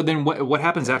 So then, what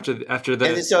happens after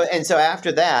the? And so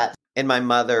after that. And my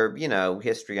mother,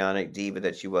 histrionic diva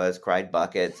that she was, cried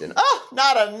buckets and, oh,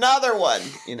 not another one,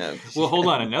 Well, hold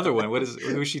on. Another one.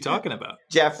 Who is she talking about?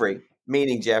 Jeffrey,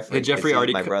 meaning Jeffrey. Had Jeffrey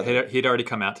already, my brother. He'd already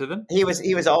come out to them? He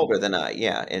was older than I,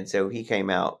 yeah. And so he came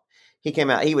out.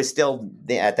 He was still,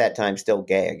 at that time, still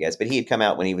gay, I guess. But he had come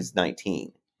out when he was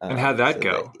 19. And how'd that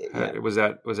go? Was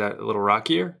that a little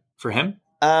rockier for him?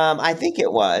 I think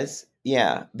it was.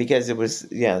 Yeah, because it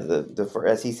was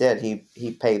as he said,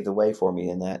 he paved the way for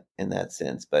me in that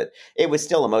sense. But it was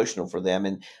still emotional for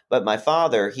them. But my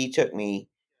father, he took me,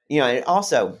 and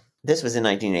also this was in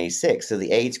 1986, so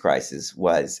the AIDS crisis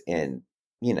was in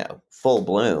full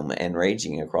bloom and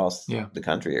raging across the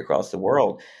country, across the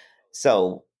world.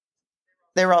 So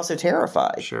they were also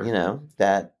terrified, sure.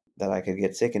 That I could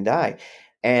get sick and die,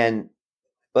 and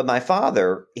But my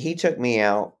father, he took me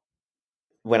out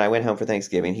when I went home for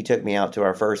Thanksgiving. He took me out to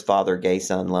our first father gay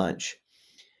son lunch.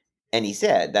 And he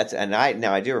said,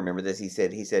 I do remember this. He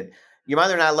said, your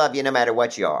mother and I love you no matter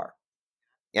what you are.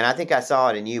 And I think I saw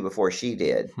it in you before she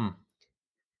did.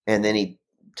 And then he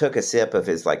took a sip of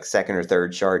his like second or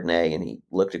third Chardonnay and he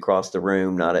looked across the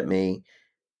room, not at me.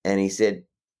 And he said,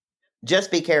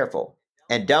 just be careful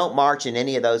and don't march in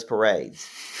any of those parades.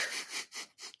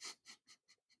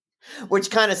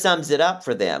 Which kind of sums it up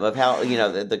for them of how,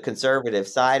 the conservative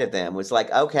side of them was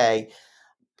like, okay,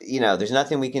 there's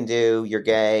nothing we can do. You're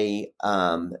gay.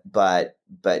 But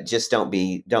just don't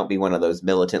be one of those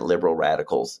militant liberal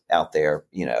radicals out there,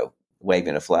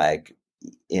 waving a flag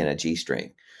in a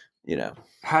G-string,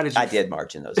 How did you? I did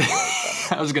march in those parades.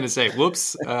 I was going to say,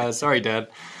 whoops. Sorry, Dad.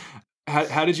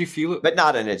 How did you feel? But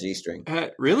not in a G-string.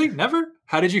 Really? Never?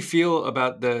 How did you feel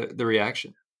about the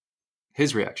reaction?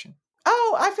 His reaction?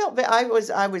 Oh, I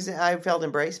felt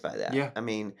embraced by that. Yeah. I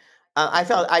mean, I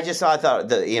thought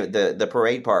the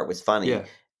parade part was funny. Yeah.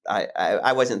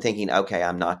 I wasn't thinking, okay,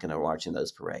 I'm not going to watch in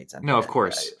those parades. No, of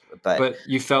course. But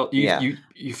you felt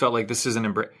you felt like this is an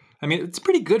embrace. I mean, it's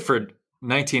pretty good for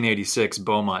 1986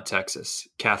 Beaumont, Texas,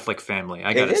 Catholic family.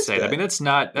 I got to say, I mean, that's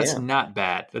not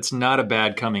bad. That's not a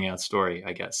bad coming out story,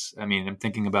 I guess. I mean, I'm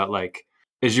thinking about like,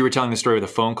 as you were telling the story with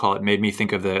the phone call, it made me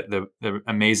think of the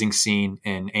amazing scene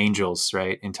in Angels,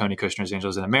 right? In Tony Kushner's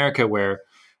Angels in America, where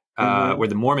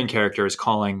the Mormon character is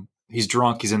calling, he's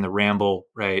drunk, he's in the ramble,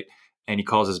 right? And he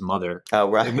calls his mother. Oh,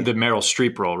 right. The Meryl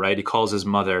Streep role, right? He calls his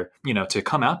mother, to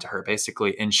come out to her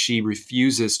basically. And she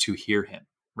refuses to hear him,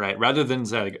 right? Rather than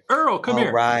say, like, Earl, come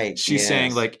here. Right. She's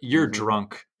saying like, you're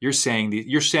drunk. You're saying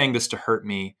this to hurt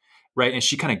me. Right. And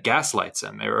she kind of gaslights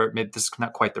him, or maybe this is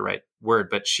not quite the right word,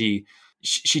 but she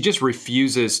just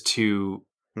refuses to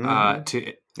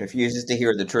refuses to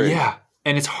hear the truth. Yeah.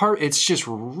 And it's hard. It's just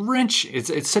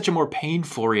it's such a more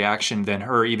painful reaction than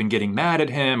her even getting mad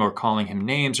at him or calling him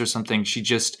names or something. She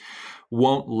just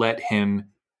won't let him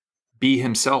be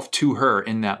himself to her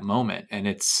in that moment. And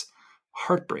it's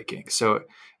heartbreaking. So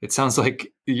it sounds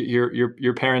like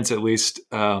your parents, at least,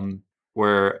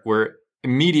 were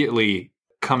immediately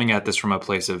coming at this from a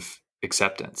place of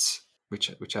acceptance, which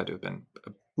had to have been.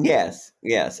 Yes.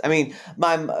 I mean,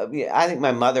 I think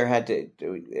my mother had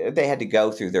to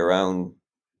go through their own,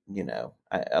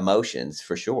 emotions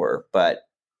for sure. But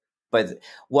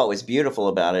what was beautiful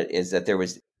about it is that there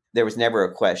was never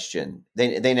a question.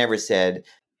 They never said,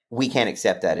 we can't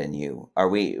accept that in you. Are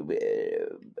we,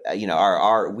 we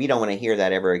don't want to hear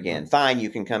that ever again. Fine.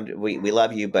 You can come we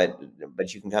love you, but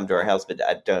you can come to our house, but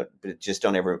just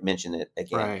don't ever mention it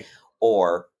again. Right.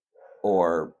 Or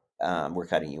we're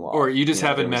cutting you off. Or you just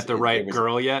haven't met the right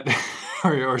girl yet,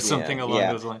 or something along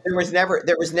those lines. There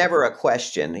was never a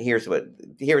question. Here's what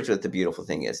the beautiful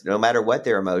thing is. No matter what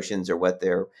their emotions or what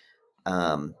their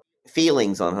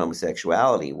feelings on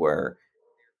homosexuality were,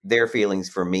 their feelings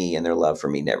for me and their love for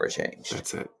me never changed.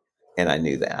 That's it. And I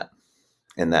knew that.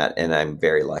 And I'm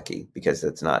very lucky, because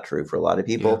that's not true for a lot of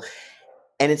people. Yeah.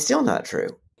 And it's still not true.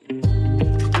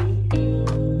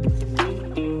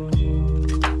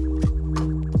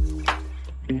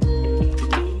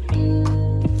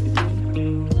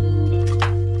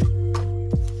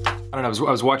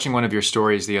 I was watching one of your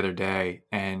stories the other day,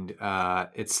 and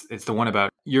it's the one about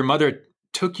your mother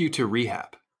took you to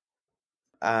rehab.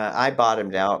 I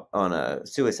bottomed out on a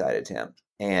suicide attempt,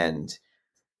 and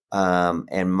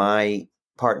my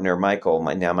partner Michael,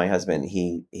 my husband,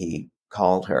 he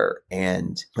called her,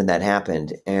 and when that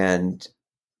happened, and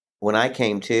when I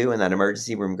came to in that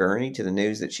emergency room gurney to the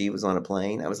news that she was on a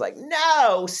plane, I was like,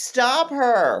 no, stop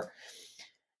her.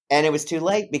 And it was too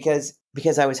late because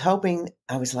I was hoping,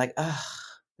 I was like,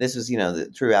 this was,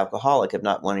 the true alcoholic of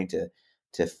not wanting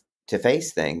to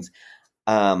face things.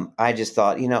 I just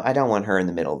thought, I don't want her in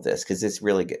the middle of this, because it's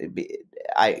really good.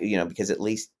 Because at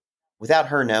least without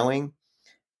her knowing,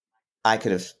 I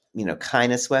could have,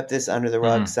 kind of swept this under the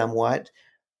rug somewhat.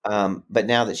 But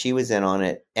now that she was in on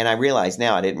it, and I realize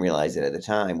now, I didn't realize it at the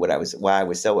time, why I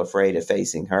was so afraid of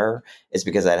facing her is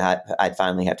because I'd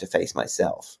finally have to face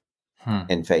myself.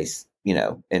 And face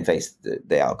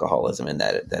the alcoholism and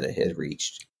that it had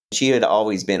reached. She had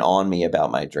always been on me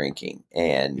about my drinking.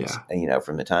 And,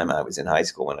 from the time I was in high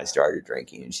school when I started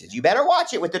drinking, and she said, you better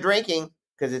watch it with the drinking,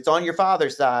 because it's on your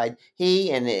father's side.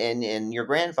 He and your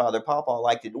grandfather, Papa,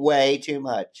 liked it way too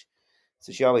much.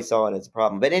 So she always saw it as a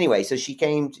problem. But anyway, so she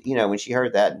came, when she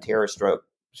heard that, and terror struck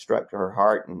to her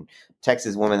heart, and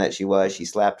Texas woman that she was, she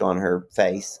slapped on her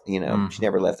face. She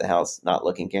never left the house not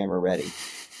looking camera ready.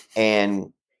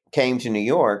 And came to New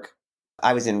York.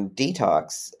 I was in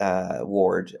detox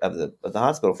ward of the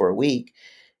hospital for a week,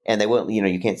 And they wouldn't,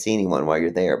 you can't see anyone while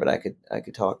you're there, but I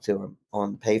could talk to him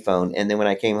on the payphone. And then when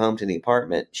I came home to the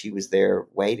apartment, she was there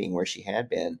waiting where she had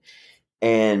been.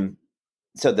 And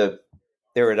so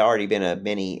there had already been a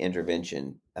mini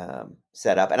intervention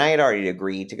set up, and I had already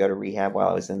agreed to go to rehab while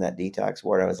I was in that detox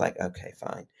ward. I was like, okay,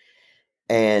 fine.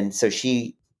 And so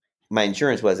my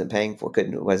insurance wasn't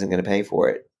wasn't going to pay for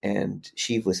it. And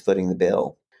she was footing the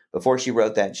bill. Before she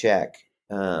wrote that check,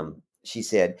 she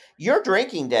said, "Your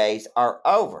drinking days are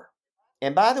over.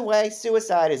 And by the way,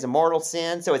 suicide is a mortal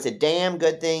sin, so it's a damn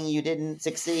good thing you didn't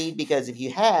succeed, because if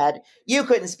you had, you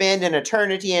couldn't spend an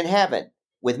eternity in heaven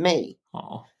with me."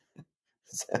 Oh.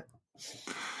 So,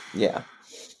 yeah.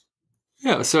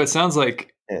 Yeah. So it sounds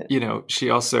like, she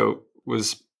also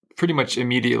was pretty much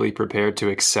immediately prepared to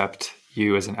accept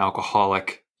you as an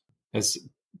alcoholic as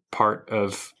part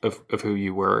of who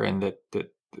you were, and that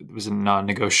it was a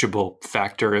non-negotiable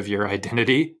factor of your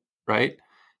identity, right?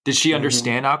 Did she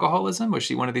understand alcoholism? Was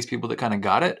she one of these people that kind of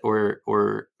got it, or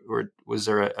was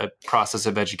there a process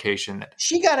of education?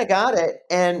 She kind of got it,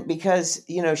 and because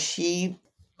she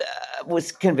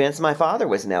was convinced my father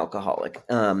was an alcoholic.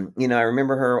 I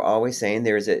remember her always saying,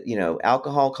 "There's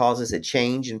alcohol causes a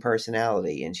change in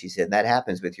personality," and she said that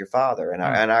happens with your father. And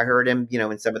I heard him,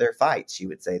 in some of their fights, she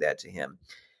would say that to him.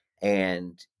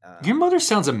 And your mother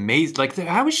sounds amazing. Like,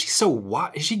 how is she so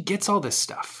wise? She gets all this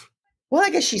stuff. Well,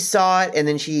 I guess she saw it, and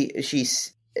then she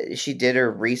did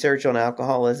her research on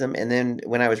alcoholism. And then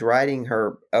when I was writing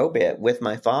her obit with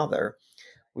my father,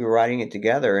 we were writing it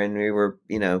together, and we were,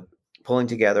 pulling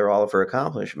together all of her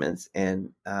accomplishments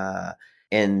and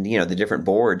the different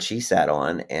boards she sat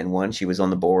on. And she was on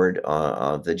the board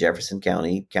of the Jefferson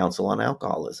County Council on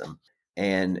Alcoholism.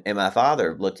 And my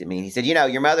father looked at me and he said,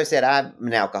 "Your mother said I'm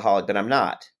an alcoholic, but I'm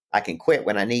not. I can quit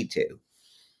when I need to.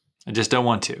 I just don't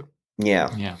want to."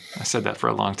 Yeah. Yeah. I said that for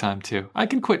a long time too. I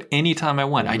can quit anytime I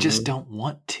want. I just don't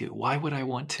want to. Why would I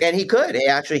want to? And he could.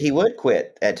 He would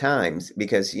quit at times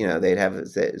because, they'd have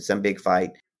some big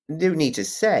fight. I do need to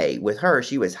say, with her,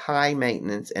 she was high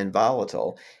maintenance and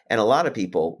volatile. And a lot of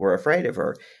people were afraid of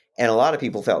her. And a lot of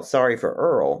people felt sorry for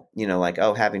Earl,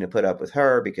 having to put up with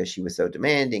her because she was so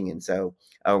demanding and so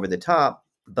over the top.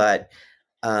 But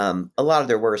a lot of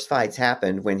their worst fights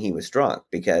happened when he was drunk,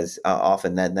 because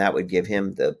often then that would give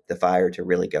him the fire to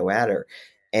really go at her.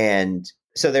 And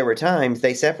so there were times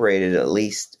they separated at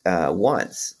least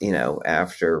once,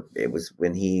 after it was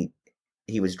when he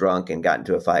was drunk and got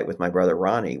into a fight with my brother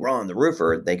Ron the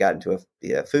roofer. They got into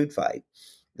a food fight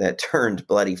that turned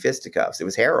bloody fisticuffs. It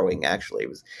was harrowing, actually.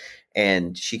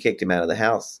 And she kicked him out of the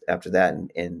house after that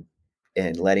and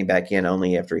let him back in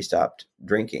only after he stopped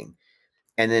drinking.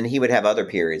 And then he would have other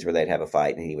periods where they'd have a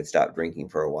fight and he would stop drinking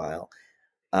for a while.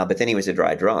 But then he was a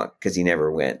dry drunk because he never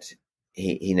went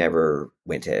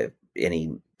to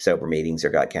any sober meetings or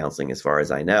got counseling, as far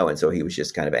as I know. And so he was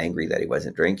just kind of angry that he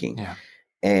wasn't drinking. Yeah.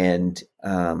 And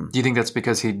do you think that's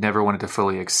because he never wanted to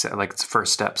fully accept, like, it's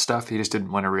first step stuff? He just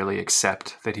didn't want to really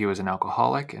accept that he was an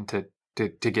alcoholic and to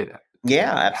get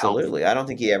yeah, absolutely. Help. I don't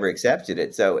think he ever accepted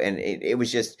it. So, and it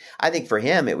was just, I think for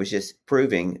him, it was just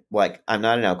proving, like, I'm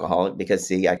not an alcoholic because,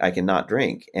 see, I cannot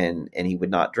drink. And he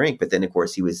would not drink. But then, of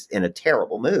course, he was in a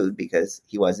terrible mood because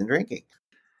he wasn't drinking.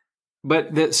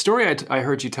 But the story I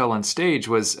heard you tell on stage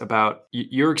was about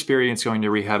your experience going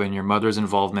to rehab and your mother's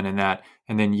involvement in that.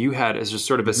 And then you had as a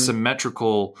sort of a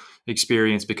symmetrical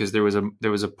experience, because there was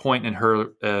a point in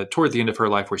her toward the end of her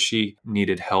life where she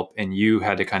needed help, and you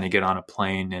had to kind of get on a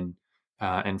plane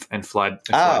and fly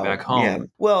back home. Yeah.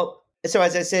 Well, so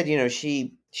as I said,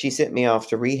 she sent me off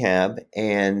to rehab,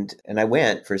 and I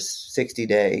went for 60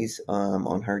 days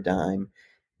on her dime,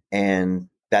 and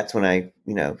that's when I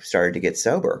started to get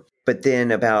sober. But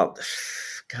then about,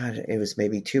 it was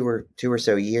maybe two or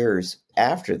so years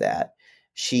after that,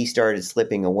 she started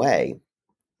slipping away,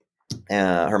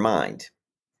 her mind,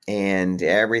 and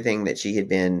everything that she had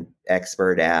been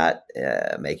expert at,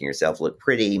 making herself look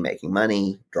pretty, making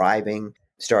money, driving,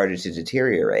 started to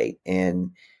deteriorate.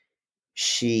 And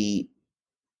she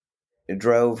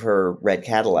drove her red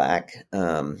Cadillac.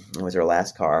 It was her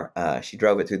last car. She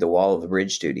drove it through the wall of the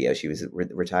bridge studio. She was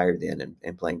retired then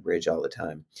and playing bridge all the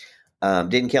time.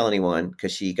 Didn't kill anyone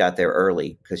because she got there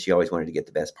early because she always wanted to get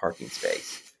the best parking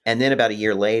space. And then about a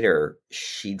year later,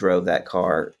 she drove that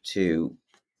car to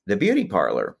the beauty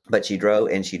parlor, but she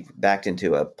backed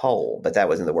into a pole. But that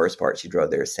wasn't the worst part. She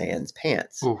drove there sans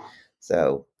pants. Ooh.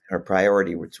 So her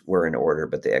priorities were in order,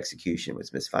 but the execution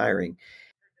was misfiring.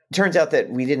 Turns out that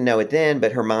we didn't know it then,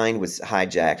 but her mind was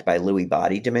hijacked by Lewy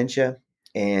body dementia.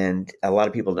 And a lot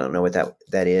of people don't know what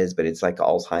that is, but it's like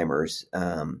Alzheimer's.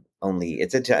 Only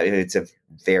it's a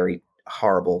very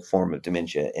horrible form of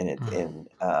dementia, and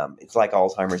it's like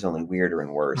Alzheimer's, only weirder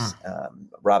and worse.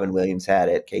 Robin Williams had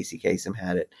it. Casey Kasem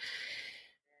had it.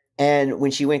 And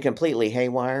when she went completely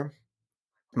haywire,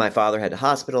 my father had to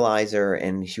hospitalize her,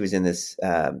 and she was in this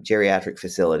geriatric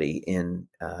facility in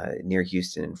near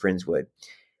Houston in Friendswood.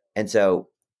 And so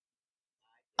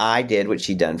I did what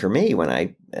she'd done for me when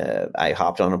I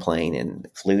hopped on a plane and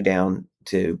flew down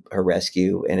to her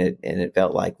rescue, and it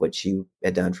felt like what she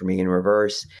had done for me in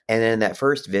reverse. And then that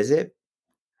first visit,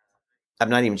 I'm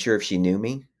not even sure if she knew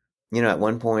me. At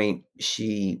one point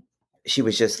she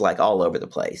was just like all over the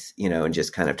place, and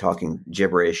just kind of talking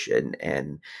gibberish,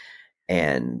 and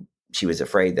she was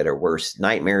afraid that her worst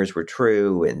nightmares were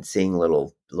true, and seeing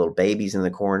little babies in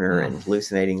the corner and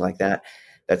hallucinating like that.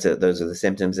 Those are the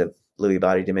symptoms of Lewy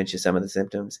body dementia, some of the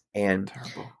symptoms. And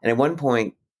Terrible. And at one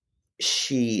point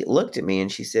she looked at me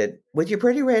and she said, "With your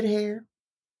pretty red hair,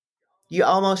 you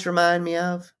almost remind me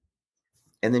of,"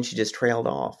 and then she just trailed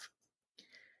off.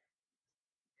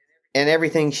 And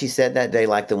everything she said that day,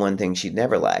 like the one thing she'd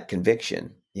never lacked,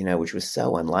 conviction, which was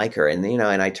so unlike her. And,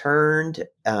 and I turned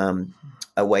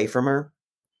away from her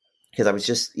because I was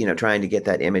just, trying to get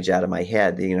that image out of my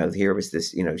head. Here was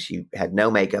this, she had no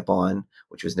makeup on,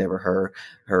 which was never her.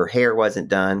 Her hair wasn't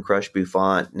done, crushed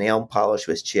bouffant, nail polish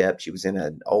was chipped. She was in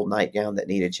an old nightgown that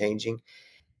needed changing.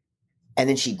 And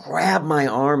then she grabbed my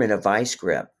arm in a vice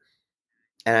grip.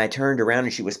 And I turned around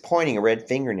and she was pointing a red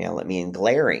fingernail at me and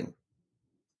glaring.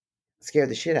 It scared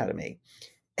the shit out of me.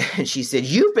 And she said,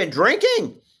 "You've been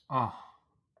drinking." Oh.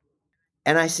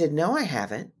 And I said, "No, I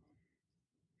haven't."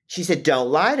 She said,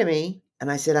 "Don't lie to me."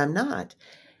 And I said, "I'm not."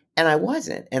 And I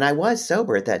wasn't. And I was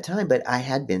sober at that time, but I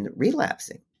had been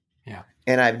relapsing. Yeah.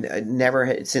 And I've never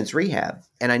had since rehab.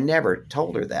 And I never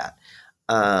told her that.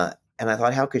 And I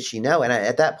thought, how could she know? And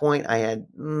at that point, I had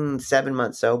 7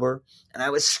 months sober. And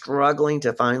I was struggling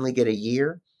to finally get a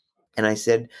year. And I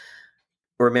said,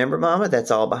 "Remember, Mama, that's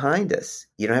all behind us.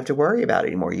 You don't have to worry about it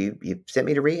anymore. You sent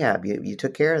me to rehab. You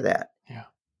took care of that. Yeah.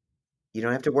 You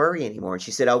don't have to worry anymore." And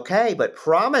she said, "Okay, but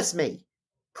promise me.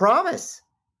 Promise."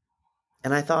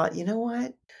 And I thought, you know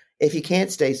what? If you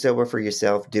can't stay sober for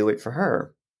yourself, do it for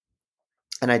her.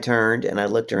 And I turned and I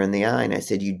looked her in the eye and I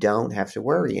said, "You don't have to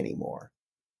worry anymore."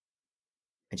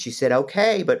 And she said,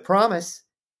 "Okay, but promise."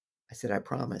 I said, "I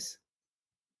promise."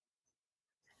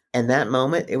 And that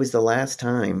moment, it was the last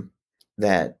time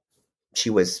that she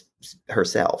was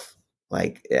herself.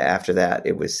 Like after that,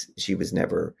 she was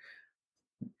never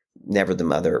the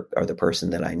mother or the person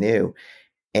that I knew.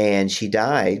 And she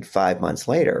died 5 months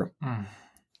later.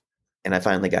 And I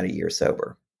finally got a year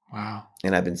sober. Wow.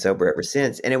 And I've been sober ever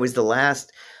since. And it was the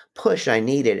last push I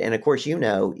needed. And of course,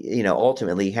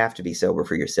 ultimately you have to be sober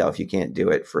for yourself. You can't do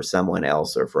it for someone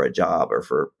else or for a job or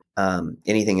for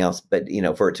anything else. But,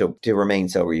 for it to remain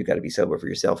sober, you've got to be sober for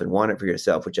yourself and want it for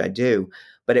yourself, which I do.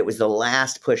 But it was the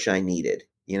last push I needed.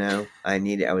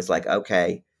 I was like,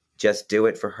 okay, just do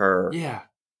it for her. Yeah.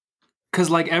 Because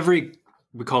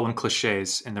we call them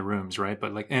cliches in the rooms, right?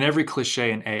 But like in every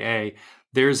cliche in AA,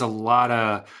 there's a lot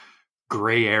of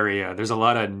gray area. There's a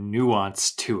lot of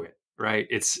nuance to it, right?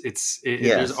 Yes.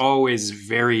 There's always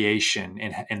variation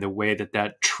in the way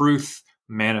that truth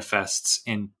manifests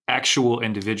in actual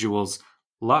individuals'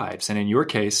 lives. And in your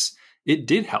case, it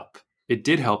did help. It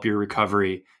did help your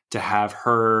recovery to have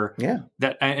her. Yeah.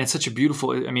 And it's such a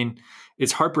beautiful,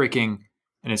 it's heartbreaking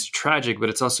and it's tragic, but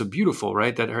it's also beautiful,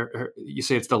 right? That you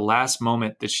say it's the last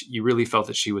moment that you really felt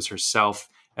that she was herself,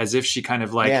 as if she kind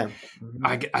of like, yeah.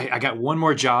 I got one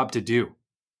more job to do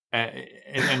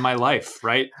in my life,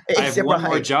 right? I have one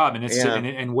more job, and it's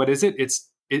and what is it?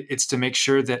 It's to make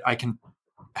sure that I can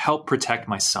help protect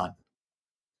my son,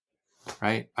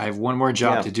 right? I have one more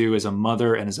job to do as a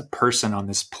mother and as a person on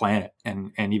this planet,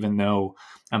 and even though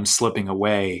I'm slipping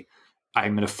away,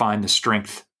 I'm going to find the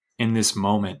strength in this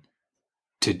moment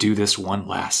to do this one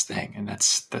last thing. And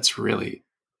that's really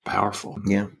powerful.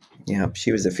 Yeah. Yeah.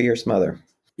 She was a fierce mother.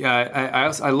 Yeah.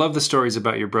 I love the stories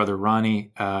about your brother,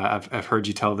 Ronnie. I've heard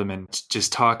you tell them in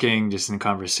just talking, just in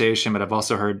conversation, but I've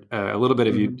also heard a little bit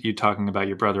of you talking about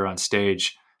your brother on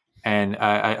stage. And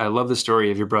I love the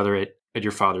story of your brother at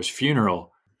your father's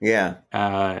funeral. Yeah.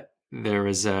 There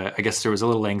was I guess there was a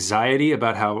little anxiety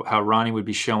about how Ronnie would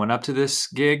be showing up to this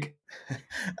gig.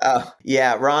 Oh,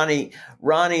 yeah.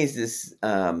 Ronnie's this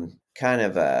kind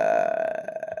of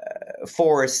a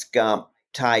Forrest Gump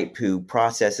type who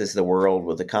processes the world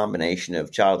with a combination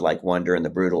of childlike wonder and the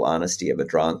brutal honesty of a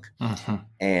drunk. Mm-hmm.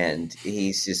 And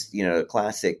he's just, a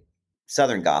classic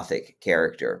Southern Gothic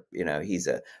character. He's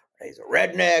a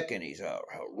redneck and he's a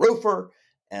roofer.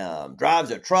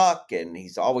 drives a truck, and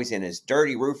he's always in his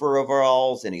dirty roofer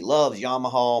overalls, and he loves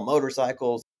Yamaha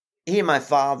motorcycles. He and my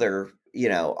father,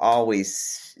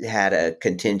 always had a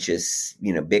contentious,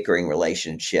 bickering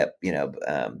relationship.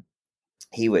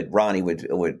 Ronnie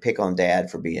would pick on Dad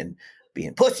for being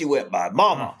pussy whipped by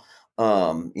Mama,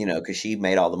 because she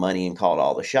made all the money and called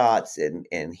all the shots, and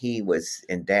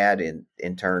Dad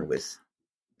in turn was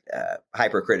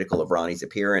hypercritical of Ronnie's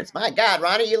appearance. My God,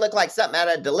 Ronnie, you look like something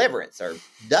out of Deliverance or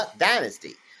Duck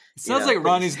Dynasty. It sounds like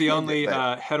Ronnie's the only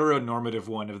heteronormative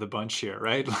one of the bunch here,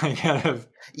 right?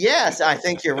 Yes, I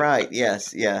think you're right.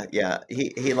 Yes, yeah.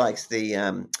 He likes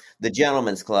the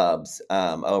gentlemen's clubs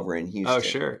over in Houston. Oh,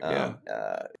 sure,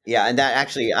 yeah, and that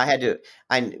actually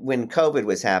when COVID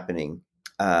was happening,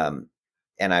 and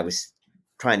I was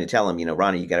trying to tell him,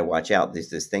 Ronnie, you got to watch out. There's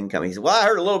this thing coming. He said, well, I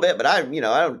heard a little bit, but I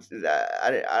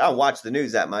don't watch the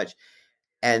news that much.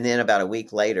 And then about a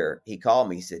week later, he called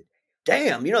me. He said,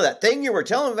 damn, that thing you were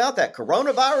telling about, that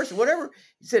coronavirus or whatever?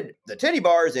 He said, the titty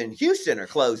bars in Houston are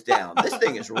closed down. This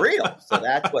thing is real. So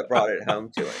that's what brought it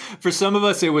home to him. For some of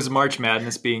us, it was March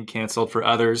Madness being canceled. For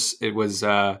others, it was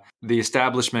the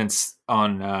establishments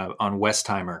on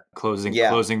Westheimer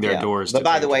closing their doors. But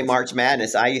by the way, March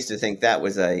Madness, I used to think that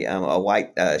was a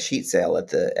white sheet sale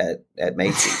at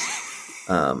Macy's.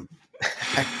 I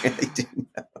really didn't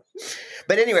know.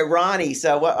 But anyway, Ronnie.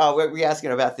 So what were we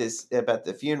asking about about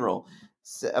the funeral,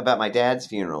 about my dad's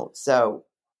funeral? So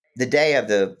the day of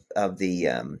the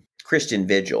Christian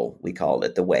vigil, we called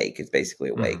it, the wake. It's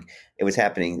basically a wake. It was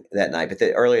happening that night, but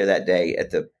earlier that day at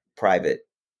the private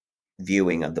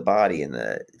viewing of the body in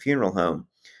the funeral home,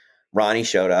 Ronnie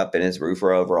showed up in his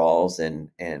roofer overalls,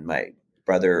 and my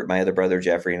other brother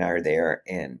Jeffrey and I are there.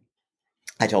 And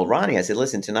I told Ronnie, I said,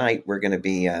 listen, tonight we're going to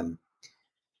be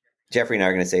Jeffrey and I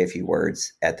are going to say a few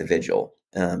words at the vigil.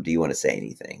 Do you want to say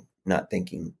anything? Not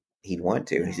thinking he'd want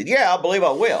to. And he said, yeah, I believe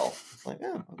I will. I was like,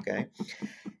 oh, okay.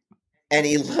 And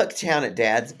he looked down at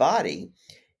Dad's body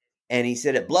and he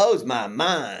said, it blows my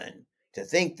mind to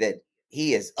think that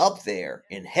he is up there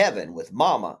in heaven with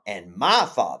Mama and my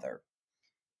father.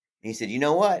 And he said, you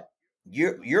know what?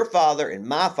 Your father and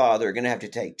my father are going to have to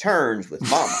take turns with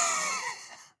Mama.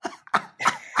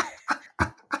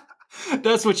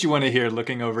 That's what you want to hear,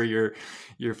 looking over your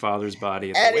father's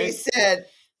body. And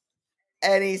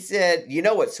he said, you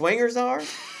know what swingers are?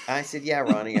 I said, yeah,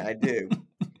 Ronnie, I do.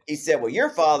 He said, well, your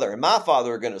father and my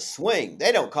father are going to swing.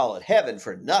 They don't call it heaven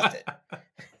for nothing.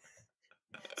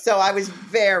 So I was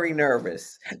very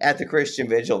nervous at the Christian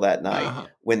vigil that night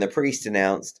when the priest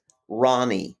announced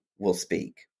Ronnie will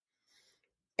speak.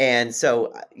 And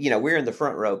so, we're in the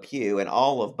front row pew, and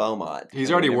all of Beaumont. He's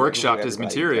already workshopped his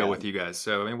material with you guys.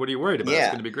 So, what are you worried about? Yeah. It's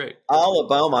going to be great. All of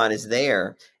Beaumont is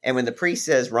there. And when the priest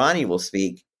says Ronnie will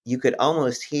speak, you could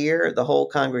almost hear the whole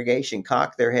congregation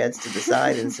cock their heads to the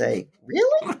side and say,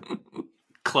 really?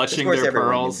 Clutching their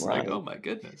pearls. Like, oh, my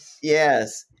goodness.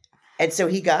 Yes. And so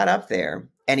he got up there,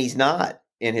 and he's not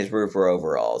in his roofer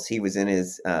overalls. He was in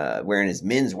his wearing his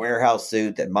Men's Warehouse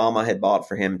suit that Mama had bought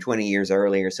for him 20 years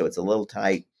earlier. So it's a little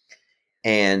tight.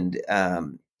 And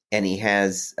he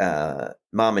has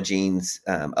Mama Jean's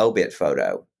obit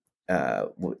photo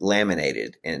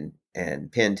laminated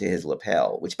and pinned to his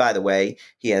lapel, which, by the way,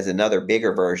 he has another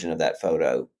bigger version of that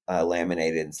photo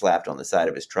laminated and slapped on the side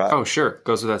of his truck. Oh, sure.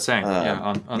 Goes without saying.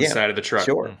 On the side of the truck.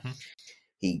 Sure. Mm-hmm.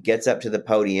 He gets up to the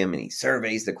podium and he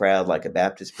surveys the crowd like a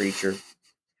Baptist preacher.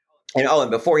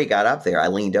 And before he got up there, I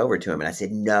leaned over to him and I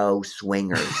said, no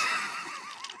swingers.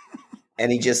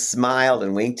 And he just smiled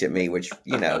and winked at me, which,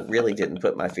 really didn't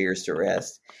put my fears to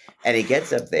rest. And he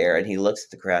gets up there and he looks at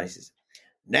the crowd. He says,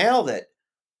 now that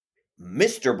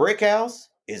Mr. Brickhouse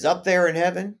is up there in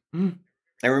heaven. And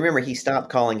remember, he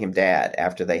stopped calling him Dad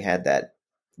after they had that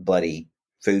bloody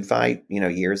food fight,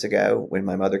 years ago when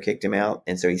my mother kicked him out.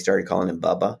 And so he started calling him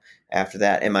Bubba after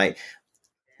that. And my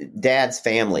Dad's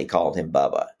family called him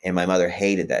Bubba, and my mother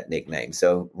hated that nickname.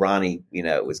 So Ronnie,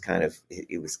 it was kind of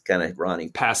Ronnie.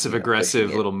 Passive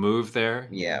aggressive little move there.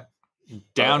 Yeah.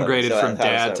 Downgraded from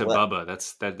Dad to Bubba.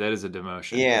 That is a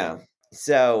demotion. Yeah.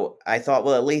 So I thought,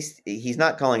 well, at least he's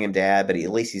not calling him Dad, but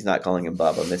at least he's not calling him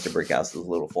Bubba. Mr. Brickhouse is a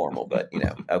little formal, but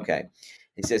okay.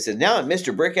 He says, now that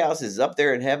Mr. Brickhouse is up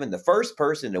there in heaven, the first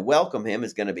person to welcome him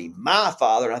is going to be my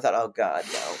father. And I thought, oh God,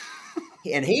 no.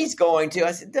 And he's going to,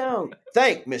 I said, don't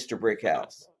thank Mr.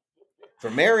 Brickhouse for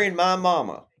marrying my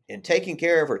mama and taking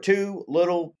care of her two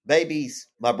little babies,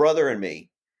 my brother and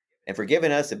me, and for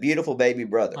giving us a beautiful baby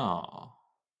brother. Aww.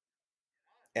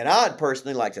 And I'd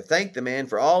personally like to thank the man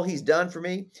for all he's done for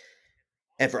me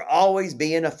and for always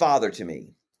being a father to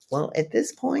me. Well, at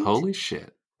this point, holy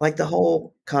shit, Like the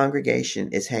whole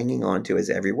congregation is hanging on to his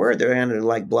every word. They're kind of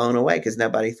like blown away because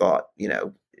nobody thought,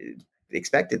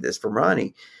 expected this from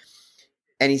Ronnie.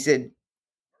 And he said,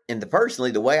 and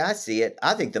personally, the way I see it,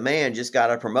 I think the man just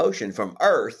got a promotion from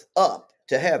earth up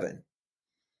to heaven.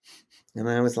 And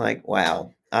I was like,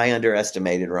 wow, I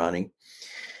underestimated Ronnie.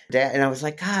 Dad, and I was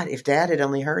like, God, if Dad had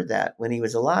only heard that when he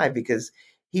was alive, because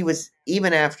he was,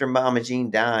 even after Mama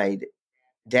Jean died,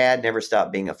 Dad never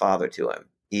stopped being a father to him,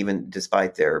 even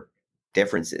despite their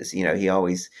differences. He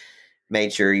always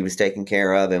made sure he was taken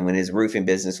care of. And when his roofing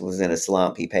business was in a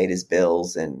slump, he paid his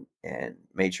bills and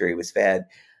made sure he was fed.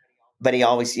 But he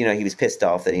always, he was pissed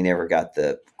off that he never got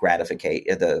the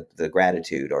the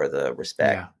gratitude or the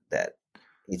respect that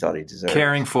he thought he deserved.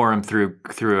 Caring for him through,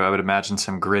 I would imagine,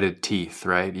 some gritted teeth,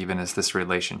 right? Even as this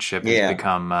relationship has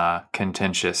become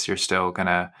contentious, you're still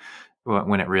gonna,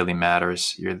 when it really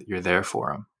matters, you're there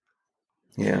for him.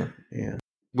 Yeah, yeah.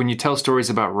 When you tell stories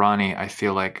about Ronnie, I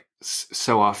feel like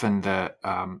so often the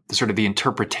sort of the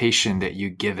interpretation that you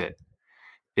give it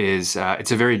is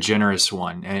it's a very generous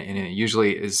one, and it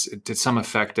usually is to some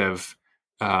effect of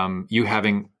you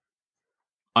having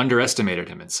underestimated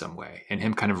him in some way and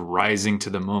him kind of rising to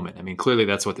the moment. I mean, clearly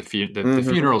that's what the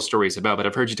funeral story is about, but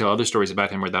I've heard you tell other stories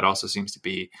about him where that also seems to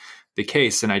be the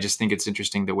case. And I just think it's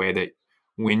interesting the way that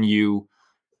when you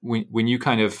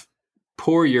kind of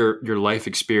pour your life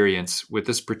experience with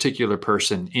this particular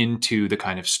person into the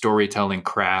kind of storytelling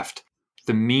craft,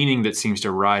 the meaning that seems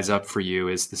to rise up for you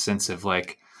is the sense of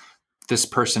like, this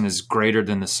person is greater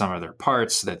than the sum of their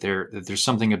parts, that there's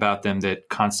something about them that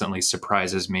constantly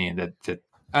surprises me, and that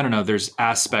I don't know, there's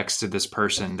aspects to this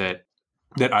person that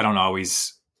I don't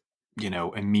always,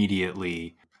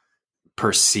 immediately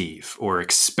perceive or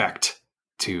expect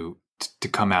to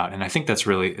come out. And I think it's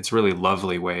really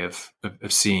lovely way of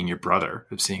seeing your brother,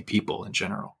 of seeing people in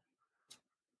general.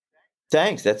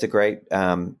 Thanks. That's a great,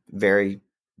 very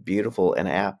beautiful and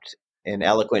apt and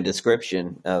eloquent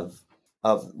description of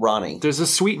Ronnie. There's a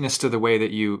sweetness to the way that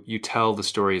you tell the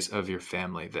stories of your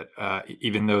family that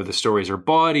even though the stories are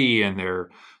bawdy and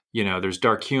there's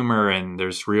dark humor and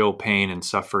there's real pain and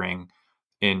suffering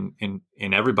in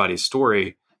everybody's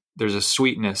story, there's a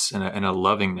sweetness and a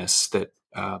lovingness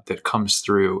that comes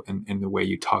through in the way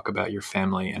you talk about your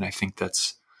family. And I think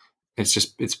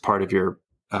it's part of your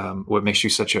what makes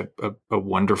you such a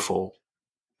wonderful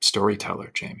storyteller,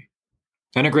 Jamie,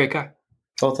 and a great guy.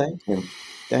 Oh, thank you.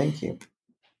 Thank you.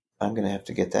 I'm going to have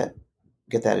to get that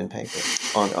in paper,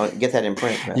 get that in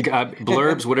print. Right? You got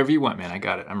blurbs, whatever you want, man. I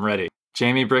got it. I'm ready.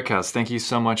 Jamie Brickhouse, thank you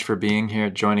so much for being here,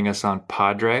 joining us on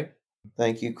PODRE.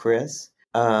 Thank you, Chris.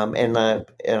 And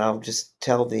I'll just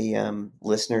tell the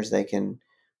listeners they can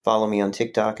follow me on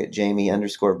TikTok at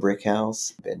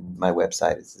Jamie_Brickhouse. And my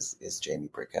website is Jamie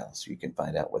Brickhouse. You can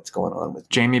find out what's going on with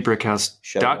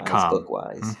JamieBrickhouse.com.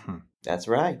 Book-wise. Mm-hmm. That's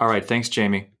right. All right. Thanks,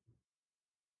 Jamie.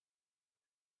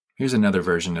 Here's another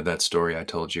version of that story I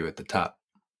told you at the top.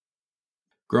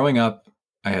 Growing up,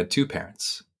 I had two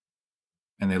parents,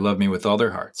 and they loved me with all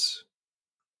their hearts.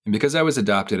 And because I was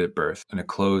adopted at birth, in a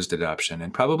closed adoption,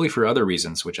 and probably for other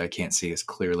reasons which I can't see as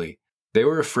clearly, they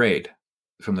were afraid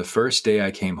from the first day I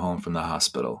came home from the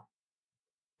hospital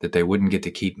that they wouldn't get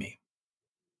to keep me,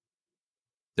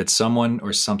 that someone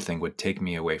or something would take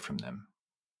me away from them,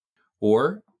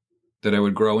 or that I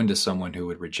would grow into someone who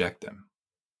would reject them.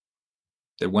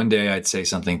 That one day I'd say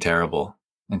something terrible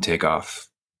and take off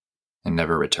and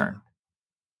never return.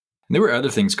 And there were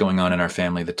other things going on in our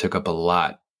family that took up a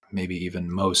lot, maybe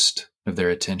even most of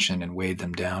their attention, and weighed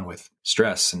them down with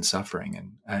stress and suffering.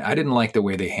 And I didn't like the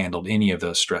way they handled any of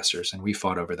those stressors, and we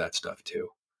fought over that stuff too.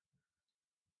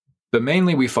 But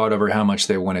mainly we fought over how much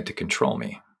they wanted to control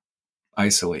me,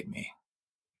 isolate me,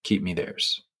 keep me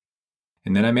theirs.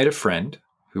 And then I made a friend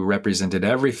who represented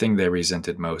everything they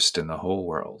resented most in the whole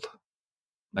world.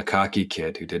 A cocky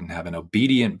kid who didn't have an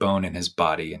obedient bone in his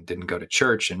body and didn't go to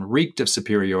church and reeked of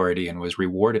superiority and was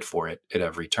rewarded for it at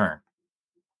every turn.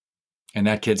 And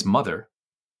that kid's mother,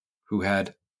 who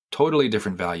had totally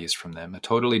different values from them, a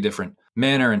totally different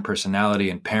manner and personality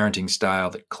and parenting style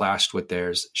that clashed with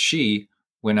theirs, she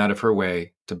went out of her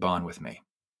way to bond with me.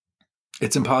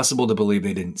 It's impossible to believe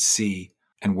they didn't see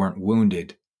and weren't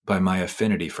wounded by my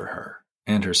affinity for her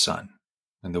and her son,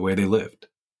 and the way they lived,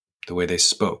 the way they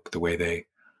spoke, the way they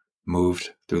moved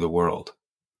through the world.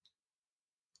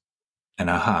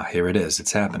 And aha, here it is.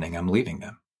 It's happening. I'm leaving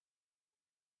them.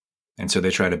 And so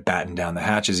they try to batten down the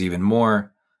hatches even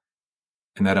more,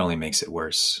 and that only makes it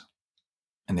worse.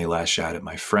 And they lash out at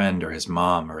my friend or his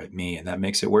mom or at me, and that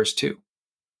makes it worse too.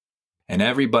 And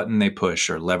every button they push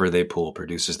or lever they pull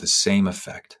produces the same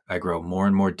effect. I grow more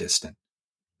and more distant,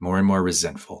 more and more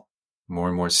resentful, more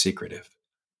and more secretive.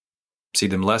 See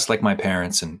them less like my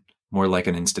parents and more like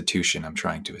an institution I'm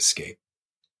trying to escape.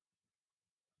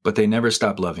 But they never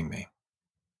stop loving me,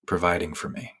 providing for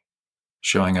me,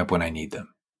 showing up when I need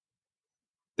them.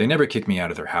 They never kick me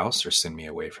out of their house or send me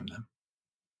away from them.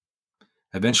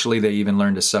 Eventually, they even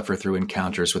learned to suffer through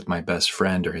encounters with my best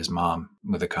friend or his mom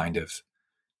with a kind of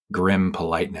grim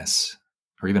politeness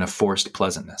or even a forced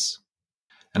pleasantness.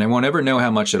 And I won't ever know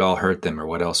how much it all hurt them or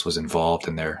what else was involved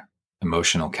in their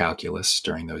emotional calculus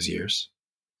during those years.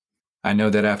 I know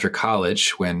that after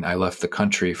college, when I left the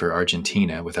country for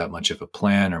Argentina without much of a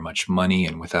plan or much money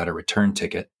and without a return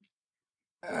ticket,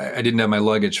 I didn't have my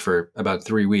luggage for about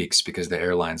 3 weeks because the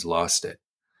airlines lost it.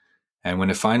 And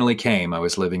when it finally came, I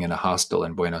was living in a hostel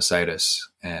in Buenos Aires,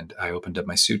 and I opened up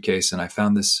my suitcase and I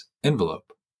found this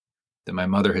envelope that my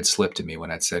mother had slipped to me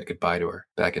when I'd said goodbye to her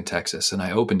back in Texas. And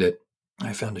I opened it, and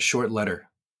I found a short letter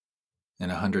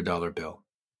and a $100 bill.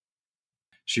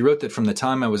 She wrote that from the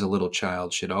time I was a little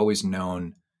child, she'd always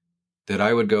known that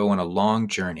I would go on a long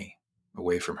journey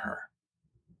away from her,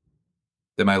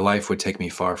 that my life would take me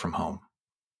far from home,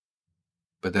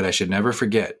 but that I should never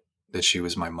forget that she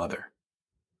was my mother.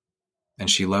 And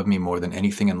she loved me more than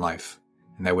anything in life,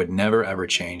 and that would never ever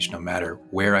change no matter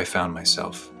where I found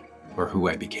myself or who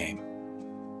I became.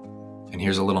 And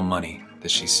here's a little money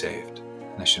that she saved,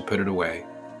 and I should put it away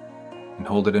and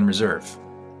hold it in reserve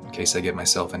in case I get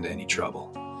myself into any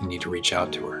trouble and need to reach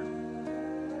out to her,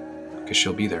 because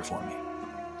she'll be there for me.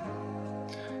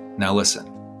 Now listen,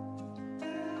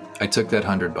 I took that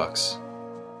 $100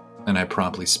 and I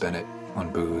promptly spent it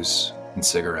on booze and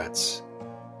cigarettes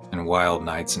and wild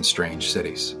nights in strange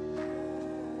cities.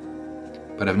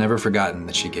 But I've never forgotten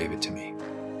that she gave it to me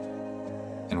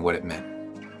and what it meant.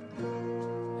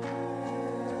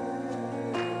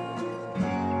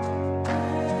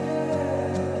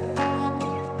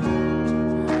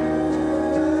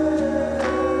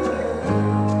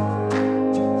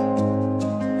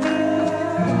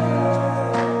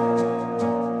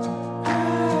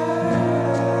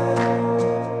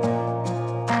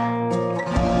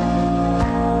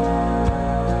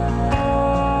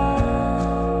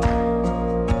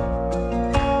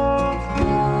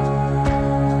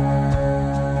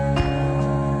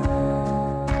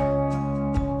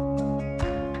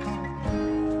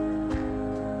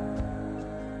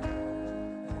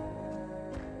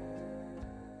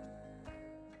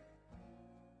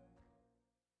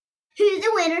 Who's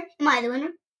the winner? Am I the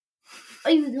winner?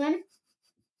 Are you the winner?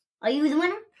 Are you the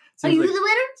winner? Are you the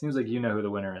winner? Seems like you know who the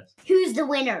winner is. Who's the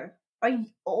winner? Are you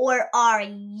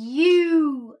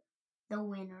the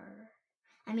winner?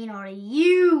 I mean, are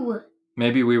you?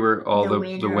 Maybe we were all the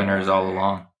winner. winners all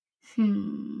along.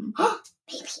 Maybe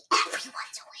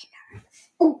everyone's a winner.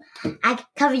 Oh, I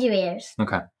cover your ears.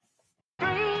 Okay.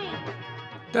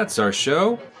 That's our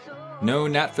show. No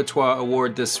Nat Fatwa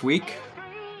award this week,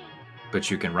 but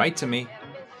you can write to me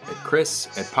at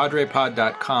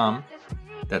chris@podrepod.com.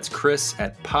 That's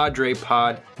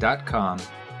chris@podrepod.com.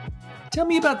 Tell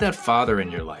me about that father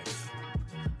in your life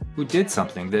who did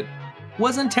something that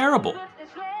wasn't terrible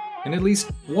in at least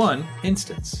one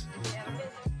instance.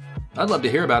 I'd love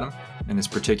to hear about him and his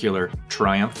particular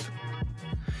triumph,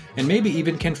 and maybe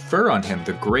even confer on him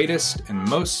the greatest and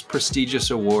most prestigious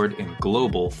award in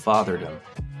global fatherdom.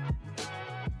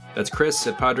 That's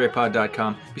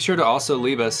chris@podrepod.com. Be sure to also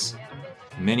leave us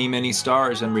many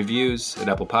stars and reviews at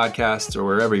Apple Podcasts or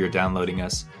wherever you're downloading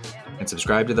us, and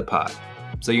subscribe to the pod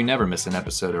so you never miss an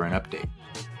episode or an update.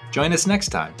 Join us next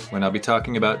time when I'll be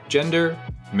talking about gender,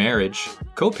 marriage,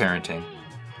 co-parenting,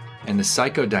 and the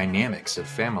psychodynamics of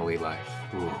family life.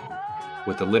 Ooh.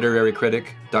 With the literary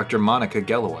critic, Dr. Monica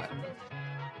Gelawat.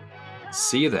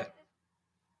 See you then.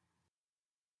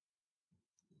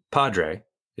 Padre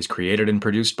is created and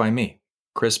produced by me,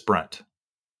 Chris Brunt.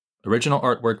 Original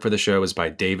artwork for the show is by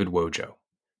David Wojo.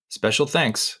 Special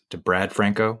thanks to Brad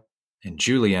Franco and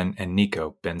Julian and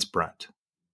Nico Benz-Brunt.